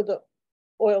work with the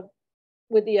oil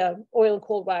and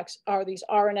cold wax are these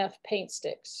R&F paint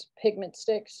sticks, pigment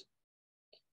sticks.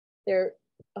 They're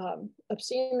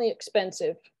obscenely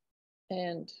expensive.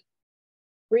 And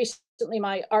recently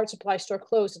my art supply store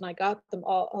closed and I got them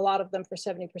a lot of them for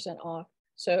 70% off.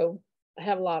 So I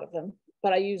have a lot of them,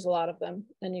 but I use a lot of them,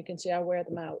 and you can see I wear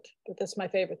them out, but that's my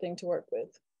favorite thing to work with.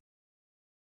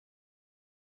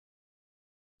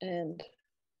 And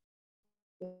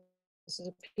this is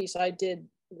a piece I did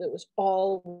that was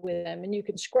all with them, and you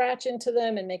can scratch into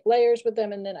them and make layers with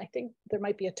them. And then I think there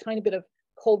might be a tiny bit of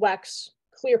cold wax,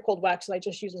 clear cold wax, and I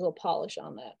just use a little polish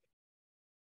on that.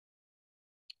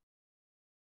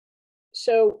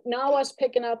 So NAWA's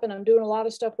picking up, and I'm doing a lot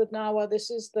of stuff with NAWA. This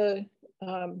is the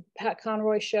Pat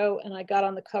Conroy show, and I got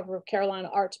on the cover of Carolina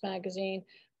Arts Magazine,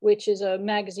 which is a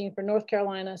magazine for North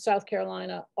Carolina, South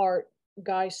Carolina art.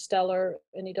 Guy's stellar,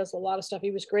 and he does a lot of stuff.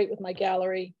 He was great with my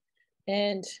gallery,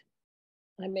 and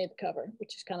I made the cover,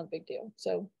 which is kind of a big deal.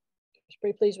 So I was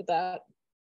pretty pleased with that.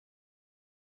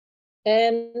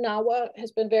 And NAWA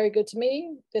has been very good to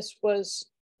me. This was,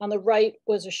 on the right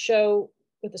was a show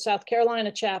with the South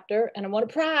Carolina chapter, and I won a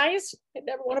prize. I'd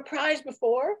never won a prize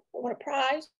before. I won a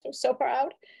prize. I was so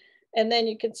proud. And then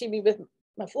you can see me with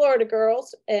my Florida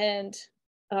girls and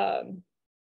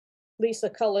Lisa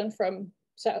Cullen from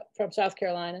South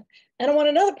Carolina. And I won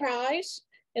another prize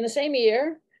in the same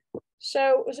year.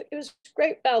 So it was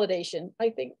great validation.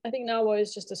 I think NAWA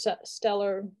is just a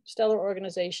stellar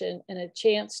organization, and a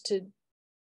chance to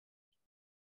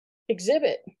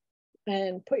exhibit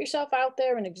and put yourself out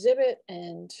there and exhibit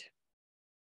and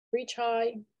reach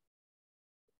high.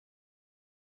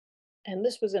 And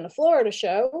this was in a Florida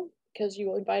show, because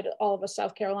you invited all of us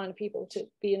South Carolina people to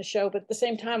be in a show. But at the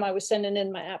same time, I was sending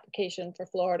in my application for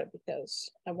Florida because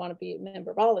I want to be a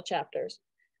member of all the chapters.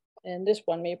 And this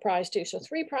won me a prize too. So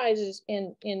 3 prizes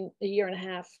in a year and a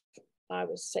half I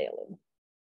was sailing.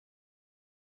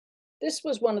 This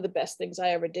was one of the best things I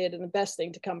ever did, and the best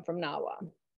thing to come from NAWA.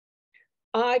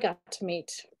 I got to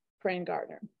meet Fran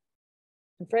Gardner,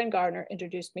 and Fran Gardner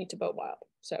introduced me to Bo Wild.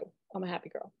 So I'm a happy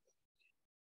girl.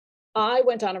 I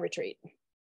went on a retreat.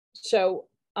 So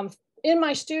I'm in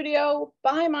my studio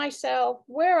by myself,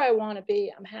 where I want to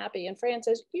be. I'm happy. And Fran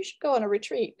says, you should go on a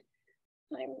retreat.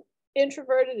 I'm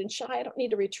introverted and shy. I don't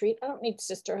need a retreat. I don't need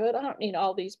sisterhood. I don't need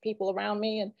all these people around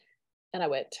me. And I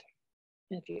went.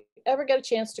 And if you ever get a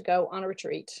chance to go on a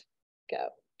retreat, go.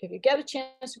 If you get a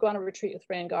chance to go on a retreat with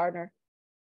Fran Gardner,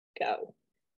 go.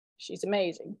 She's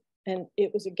amazing. And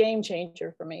it was a game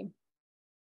changer for me.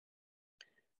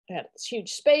 I had this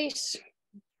huge space,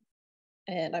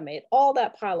 and I made all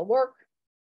that pile of work.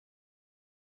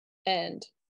 And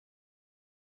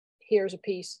here's a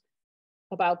piece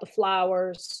about the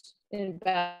flowers in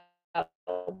battle.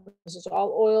 This is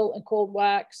all oil and cold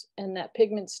wax and that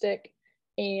pigment stick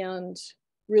and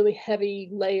really heavy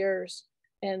layers.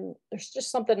 And there's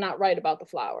just something not right about the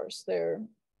flowers. They're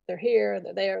here,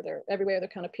 they're there, they're everywhere. They're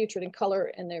kind of putrid in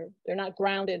color, and they're not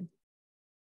grounded.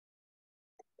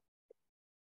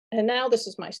 And now this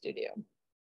is my studio.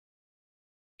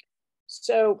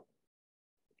 So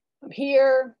I'm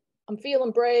here, I'm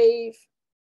feeling brave.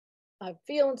 I'm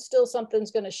feeling still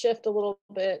something's going to shift a little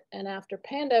bit. And after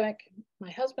pandemic,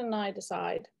 my husband and I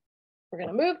decide we're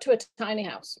going to move to a tiny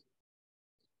house.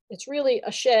 It's really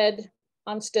a shed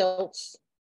on stilts.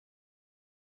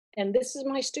 And this is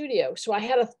my studio. So I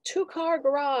had a 2-car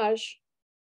garage,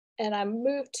 and I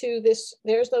moved to this.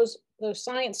 There's those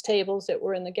science tables that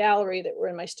were in the gallery that were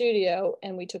in my studio.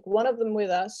 And we took one of them with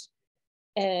us.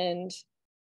 And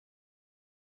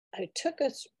I took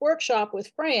a workshop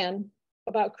with Fran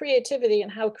about creativity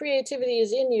and how creativity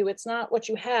is in you. It's not what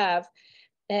you have.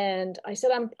 And I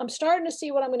said, I'm starting to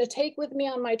see what I'm going to take with me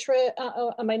on my trip,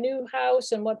 on my new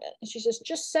house. And she says,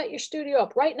 just set your studio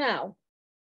up right now,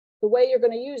 the way you're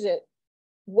going to use it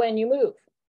when you move.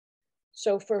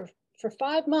 So for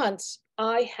 5 months,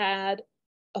 I had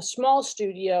a small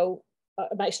studio,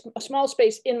 a small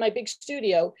space in my big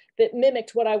studio that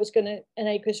mimicked what I was going to, and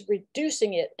I was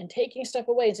reducing it and taking stuff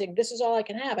away and saying, this is all I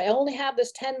can have. I only have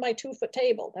this 10 by 2 foot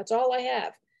table. That's all I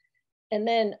have. And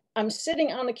then I'm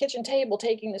sitting on the kitchen table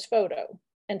taking this photo.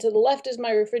 And to the left is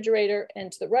my refrigerator,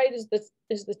 and to the right is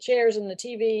the chairs and the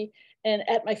TV, and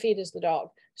at my feet is the dog.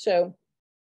 So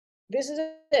this is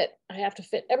it. I have to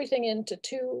fit everything into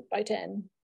 2 by 10,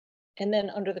 and then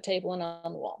under the table and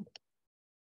on the wall.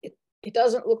 It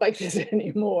doesn't look like this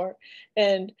anymore.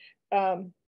 And right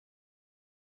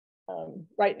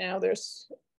now there's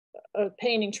a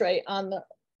painting tray on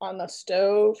on the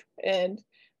stove, and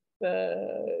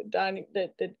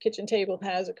the kitchen table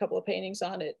has a couple of paintings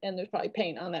on it, and there's probably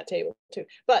paint on that table too.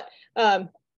 But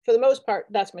for the most part,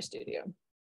 that's my studio.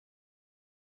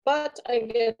 But I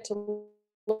get to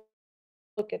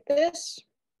look at this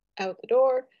out the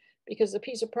door, because the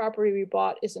piece of property we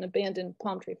bought is an abandoned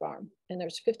palm tree farm, and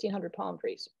there's 1,500 palm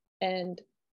trees. And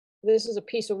this is a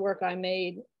piece of work I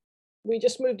made. We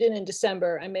just moved in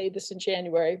December. I made this in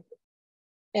January.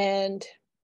 And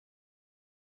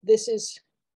this is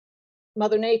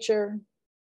Mother Nature.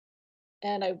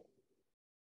 And I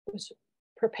was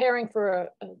preparing for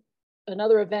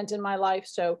another event in my life.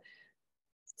 So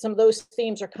some of those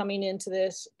themes are coming into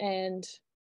this, and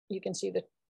you can see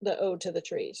the ode to the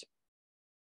trees.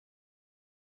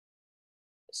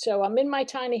 So I'm in my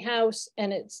tiny house,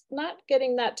 and it's not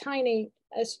getting that tiny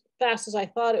as fast as I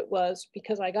thought it was,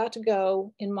 because I got to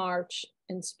go in March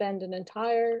and spend an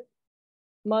entire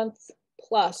month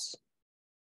plus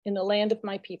in the land of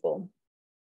my people.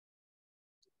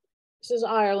 This is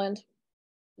Ireland,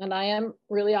 and I am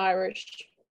really Irish.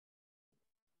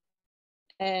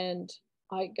 And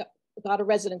I got a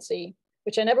residency,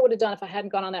 which I never would have done if I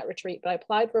hadn't gone on that retreat, but I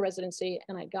applied for a residency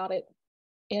and I got it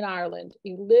in Ireland.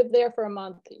 You live there for a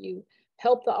month, you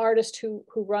help the artist who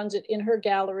runs it in her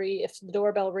gallery. If the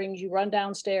doorbell rings, you run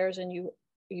downstairs and you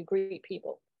greet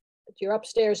people. But you're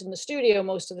upstairs in the studio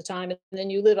most of the time, and then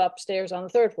you live upstairs on the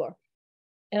 3rd floor.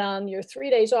 And on your 3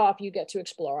 days off, you get to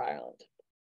explore Ireland.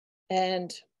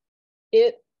 And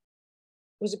it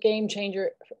was a game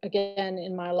changer again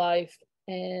in my life,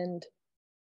 and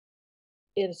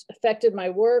it's affected my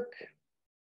work.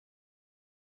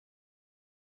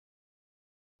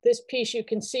 This piece, you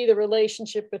can see the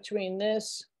relationship between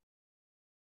this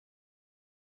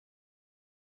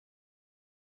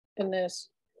and this.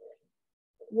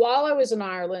 While I was in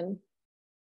Ireland,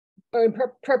 or in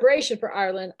preparation for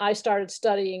Ireland, I started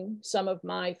studying some of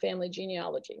my family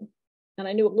genealogy. And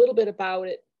I knew a little bit about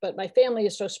it, but my family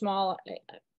is so small, I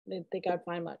didn't think I'd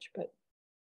find much. But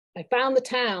I found the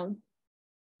town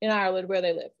in Ireland where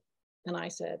they live. And I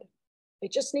said, I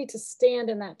just need to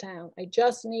stand in that town. I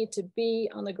just need to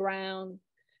be on the ground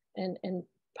and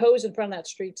pose in front of that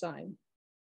street sign.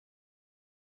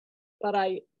 But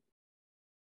I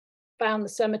found the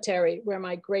cemetery where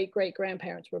my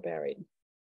great-great-grandparents were buried.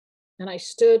 And I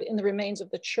stood in the remains of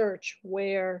the church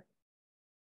where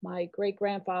my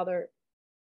great-grandfather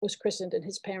was christened and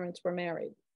his parents were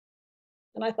married.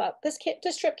 And I thought, this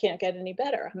trip can't get any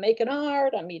better. I'm making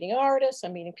art, I'm meeting artists,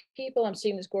 I'm meeting people, I'm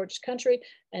seeing this gorgeous country,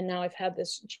 and now I've had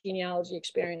this genealogy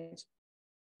experience.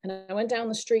 And I went down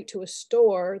the street to a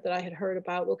store that I had heard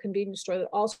about, a little convenience store that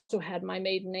also had my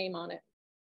maiden name on it.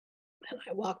 And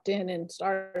I walked in and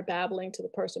started babbling to the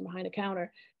person behind the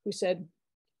counter, who said,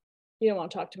 you don't want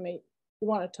to talk to me, you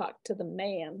want to talk to the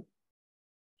man.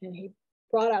 And he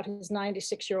brought out his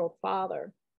 96-year-old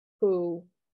father, who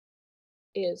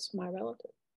is my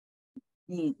relative.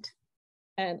 Neat.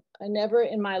 And I never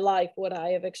in my life would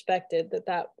I have expected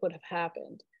that would have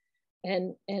happened.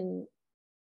 And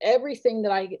everything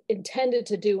that I intended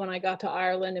to do when I got to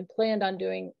Ireland and planned on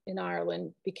doing in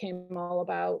Ireland became all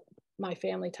about my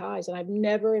family ties. And I've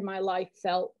never in my life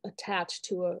felt attached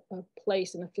to a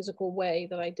place in a physical way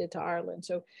that I did to Ireland.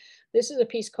 So this is a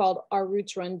piece called Our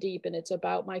Roots Run Deep, and it's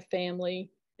about my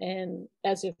family and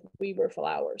as if we were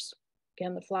flowers.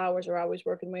 Again, the flowers are always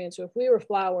working way in. So if we were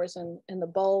flowers and the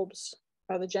bulbs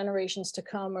are the generations to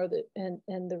come, or and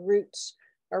the roots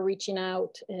are reaching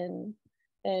out, and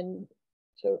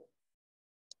so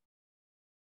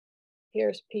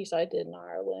here's a piece I did in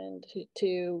Ireland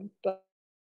too, but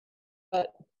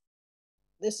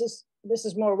this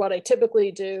is more what I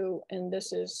typically do, and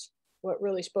this is what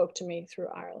really spoke to me through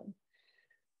Ireland.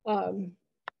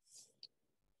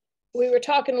 We were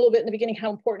talking a little bit in the beginning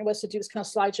how important it was to do this kind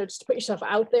of slideshow, just to put yourself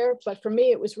out there. But for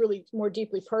me, it was really more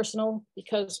deeply personal,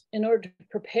 because in order to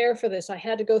prepare for this, I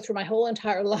had to go through my whole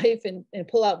entire life and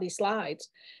pull out these slides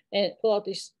and pull out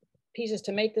these pieces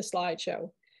to make the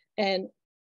slideshow. And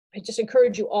I just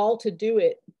encourage you all to do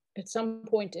it at some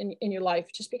point in your life,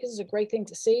 just because it's a great thing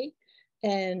to see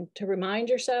and to remind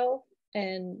yourself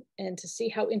and to see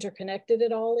how interconnected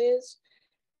it all is.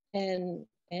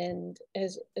 And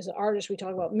as an artist, we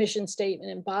talk about mission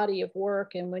statement and body of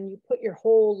work. And when you put your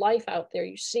whole life out there,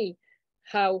 you see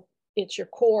how it's your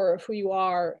core of who you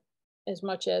are as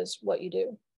much as what you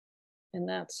do. And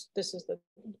this is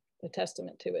the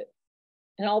testament to it.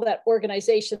 And all that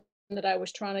organization that I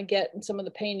was trying to get in some of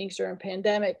the paintings during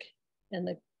pandemic, and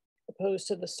opposed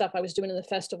to the stuff I was doing in the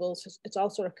festivals, it's all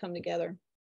sort of come together.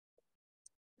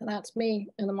 And that's me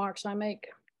and the marks I make.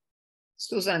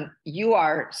 Susan, you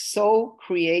are so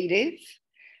creative.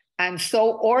 and so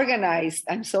organized.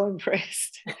 I'm so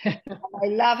impressed. I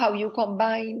love how you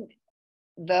combine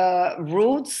the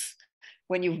roots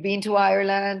when you've been to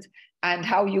Ireland, and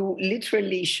how you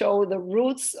literally show the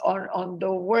roots on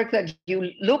the work that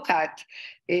you look at.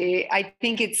 I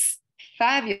think it's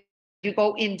fabulous. You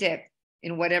go in depth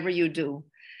in whatever you do.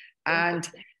 And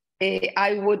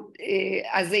I would,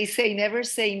 as they say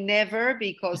never,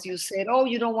 because you said, oh,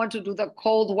 you don't want to do the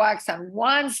cold wax. And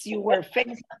once you were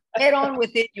head on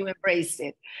with it, you embraced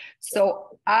it.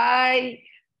 So I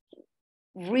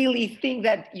really think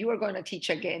that you are going to teach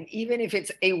again, even if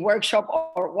it's a workshop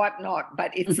or whatnot, but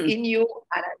it's in you,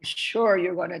 and I'm sure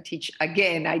you're going to teach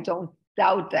again. I don't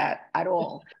doubt that at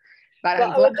all. But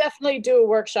well, I would definitely do a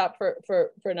workshop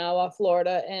for NAWA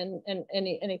Florida, and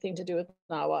anything to do with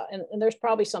NAWA, and there's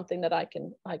probably something that I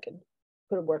can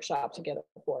put a workshop together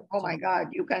for. Oh my God,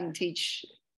 you can teach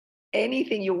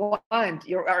anything you want,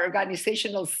 your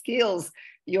organizational skills,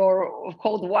 your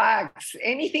cold wax,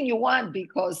 anything you want,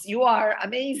 because you are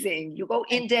amazing. You go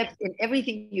in depth in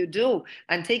everything you do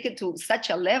and take it to such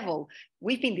a level.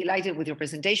 We've been delighted with your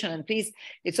presentation, and please,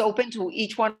 it's open to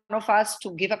each one of us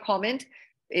to give a comment.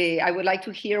 I would like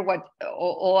to hear what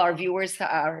all our viewers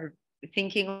are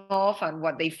thinking of and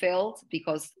what they felt,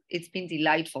 because it's been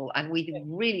delightful, and we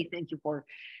really thank you for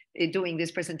doing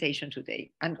this presentation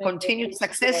today, and continued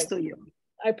success to you.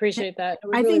 I appreciate that.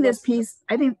 I think this piece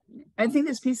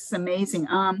is amazing.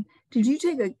 Did you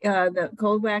take the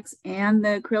cold wax and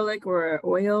the acrylic or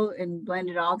oil and blend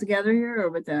it all together here, or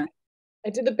with the? I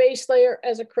did the base layer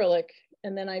as acrylic,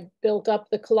 and then I built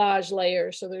up the collage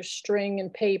layer. So there's string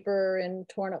and paper and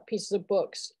torn up pieces of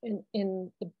books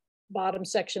in the bottom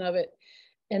section of it.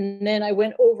 And then I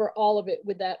went over all of it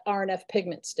with that R&F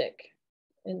pigment stick.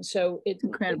 And so it's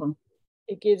incredible.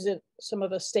 It gives it some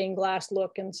of a stained glass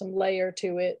look and some layer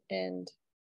to it. And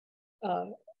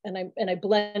I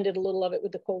blended a little of it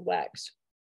with the cold wax.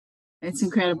 It's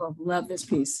incredible. Love this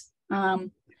piece.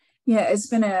 Yeah, it's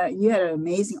been you had an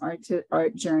amazing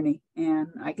art journey, and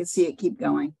I could see it keep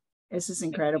going. This is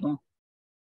incredible.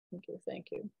 Thank you. Thank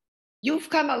you. You've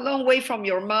come a long way from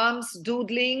your mom's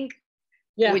doodling,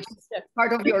 which is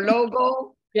part of your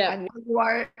logo, and where you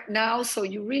are now. So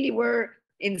you really were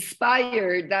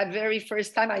inspired that very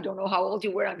first time. I don't know how old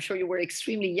you were. I'm sure you were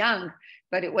extremely young,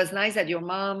 but it was nice that your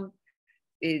mom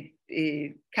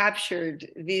captured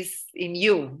this in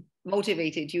you,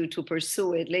 motivated you to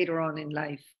pursue it later on in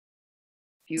life.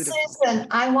 Beautiful. Susan,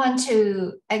 I want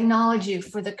to acknowledge you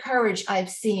for the courage I've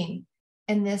seen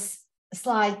in this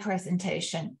slide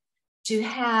presentation to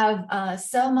have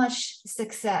so much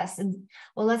success. And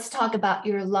well, let's talk about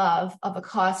your love of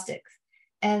acoustics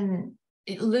and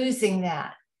losing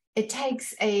that. It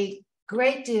takes a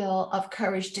great deal of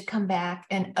courage to come back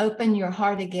and open your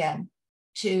heart again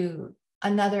to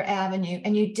another avenue.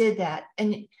 And you did that.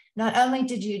 And not only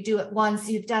did you do it once,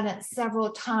 you've done it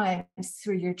several times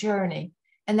through your journey.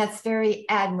 And that's very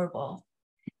admirable.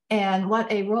 And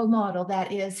what a role model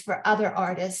that is for other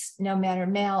artists, no matter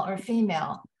male or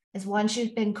female, is once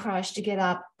you've been crushed to get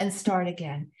up and start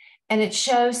again. And it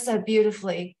shows so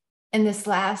beautifully in this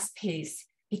last piece,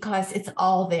 because it's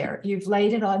all there. You've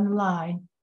laid it on the line.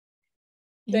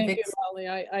 Thank you, Molly.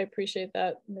 I appreciate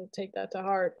that. I take that to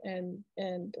heart, and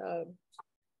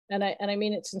I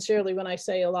mean it sincerely when I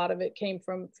say a lot of it came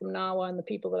from NAWA and the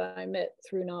people that I met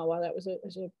through NAWA. That was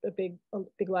a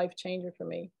big life changer for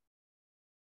me.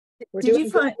 We're doing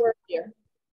good work here.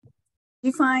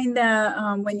 You find that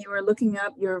when you were looking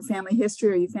up your family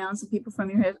history, or you found some people from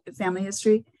your family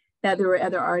history, that there were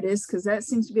other artists? Because that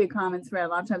seems to be a common thread. A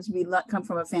lot of times we come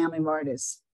from a family of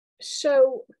artists.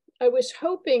 So I was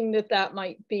hoping that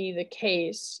might be the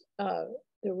case.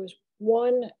 There was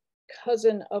one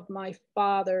cousin of my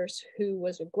father's who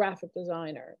was a graphic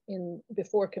designer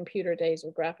before computer days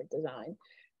of graphic design.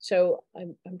 So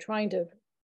I'm trying to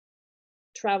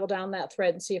travel down that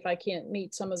thread and see if I can't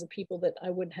meet some of the people that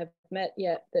I wouldn't have met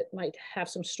yet that might have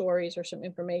some stories or some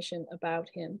information about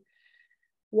him.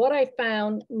 What I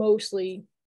found mostly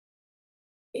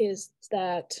is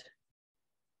that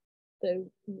the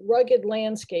rugged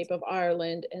landscape of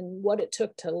Ireland and what it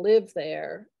took to live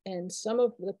there, and some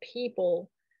of the people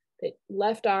that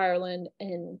left Ireland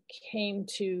and came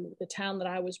to the town that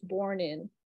I was born in,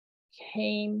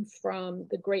 came from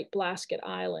the Great Blasket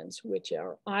Islands, which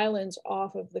are islands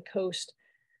off of the coast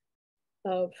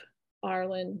of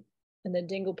Ireland and the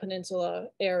Dingle Peninsula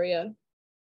area.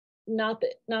 Not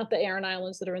the Aran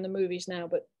Islands that are in the movies now,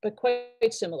 but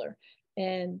quite similar.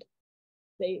 And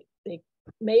they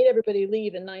made everybody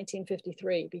leave in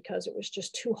 1953 because it was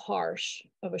just too harsh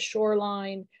of a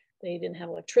shoreline. They didn't have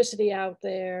electricity out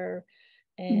there,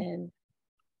 and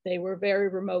they were very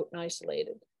remote and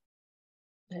isolated.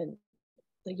 And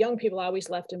the young people always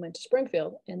left and went to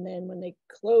Springfield. And then when they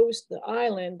closed the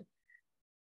island,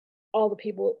 all the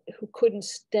people who couldn't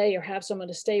stay or have someone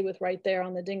to stay with right there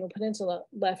on the Dingle Peninsula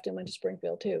left and went to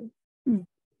Springfield too. Mm.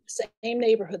 Same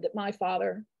neighborhood that my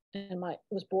father and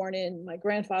was born in, my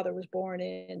grandfather was born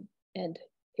in, and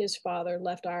his father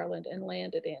left Ireland and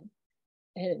landed in.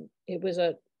 And it was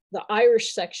the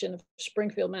Irish section of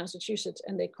Springfield, Massachusetts,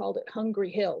 and they called it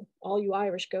Hungry Hill. All you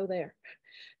Irish go there.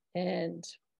 And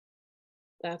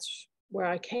that's where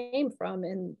I came from.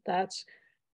 And that's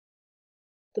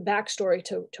the backstory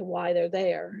to why they're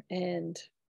there. And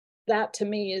that to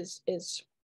me is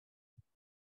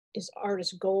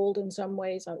artist gold in some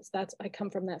ways. I come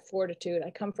from that fortitude. I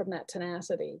come from that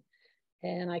tenacity,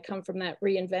 and I come from that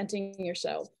reinventing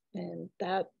yourself. And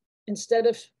that instead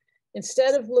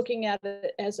of looking at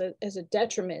it as a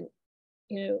detriment,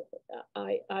 you know,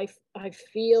 I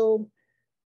feel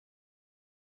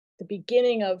the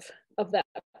beginning of that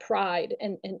pride.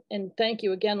 And thank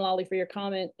you again, Lolly, for your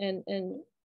comment, and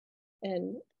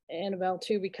Anabel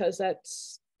too, because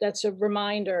that's a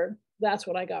reminder. That's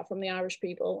what I got from the Irish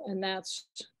people, and that's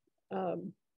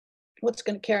what's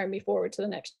going to carry me forward to the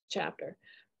next chapter.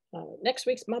 Next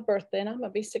week's my birthday, and I'm going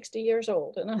to be 60 years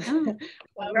old. And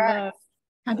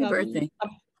happy birthday!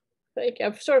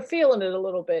 I'm sort of feeling it a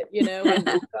little bit, you know,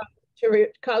 and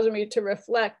causing me to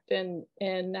reflect, and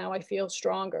now I feel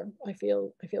stronger. I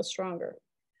feel stronger.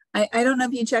 I don't know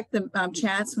if you check the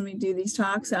chats when we do these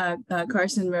talks.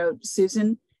 Carson wrote,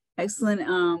 Susan, excellent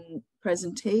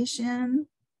presentation.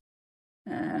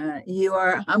 You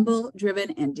are humble,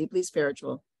 driven, and deeply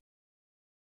spiritual.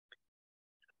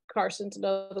 Carson's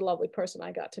another lovely person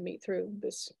I got to meet through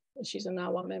this. She's a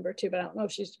NAWA member too, but I don't know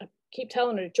if I keep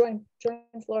telling her to join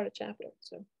Florida chapter.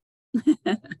 So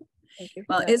thank you.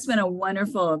 Well, it's been a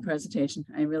wonderful presentation.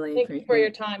 I really appreciate it. Thank you for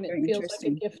your time. It feels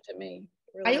like a gift to me.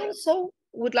 Really. I also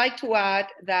would like to add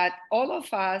that all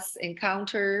of us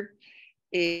encounter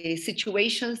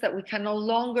situations that we can no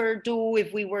longer do.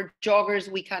 If we were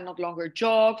joggers, we can no longer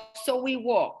jog, so we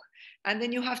walk. And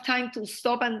then you have time to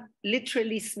stop and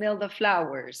literally smell the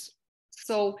flowers.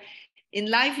 So in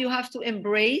life, you have to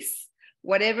embrace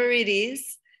whatever it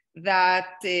is that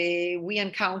we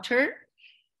encounter.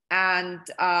 And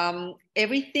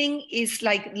everything is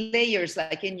like layers.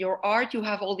 Like in your art, you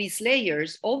have all these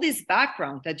layers, all this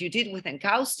background that you did with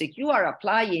encaustic, you are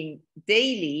applying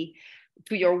daily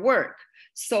to your work.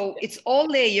 So it's all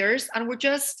layers, and we're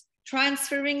just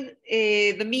transferring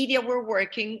the media we're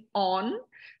working on.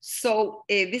 So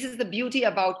this is the beauty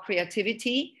about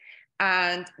creativity.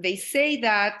 And they say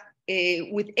that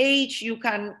with age, you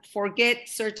can forget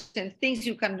certain things,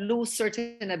 you can lose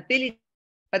certain abilities,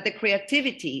 but the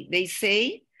creativity, they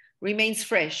say, remains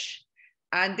fresh.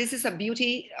 And this is a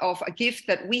beauty of a gift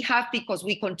that we have because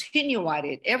we continue at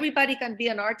it. Everybody can be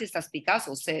an artist, as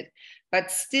Picasso said, but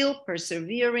still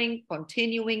persevering,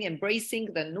 continuing,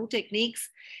 embracing the new techniques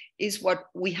is what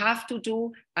we have to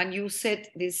do. And you set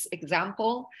this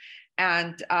example.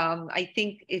 And I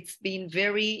think it's been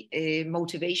very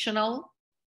motivational.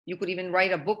 You could even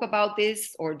write a book about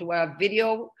this or do a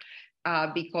video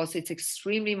because it's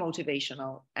extremely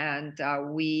motivational. And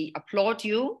we applaud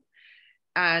you.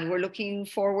 And we're looking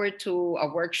forward to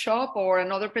a workshop or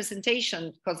another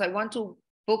presentation, because I want to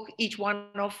book each one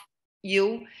of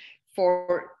you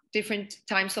for different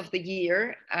times of the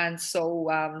year. And so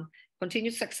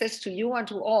continued success to you and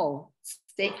to all.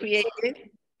 Stay creative,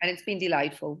 and it's been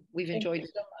delightful. We've enjoyed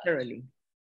it thoroughly.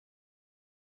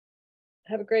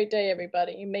 Have a great day,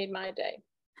 everybody. You made my day.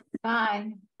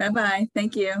 Bye. Bye-bye.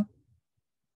 Thank you.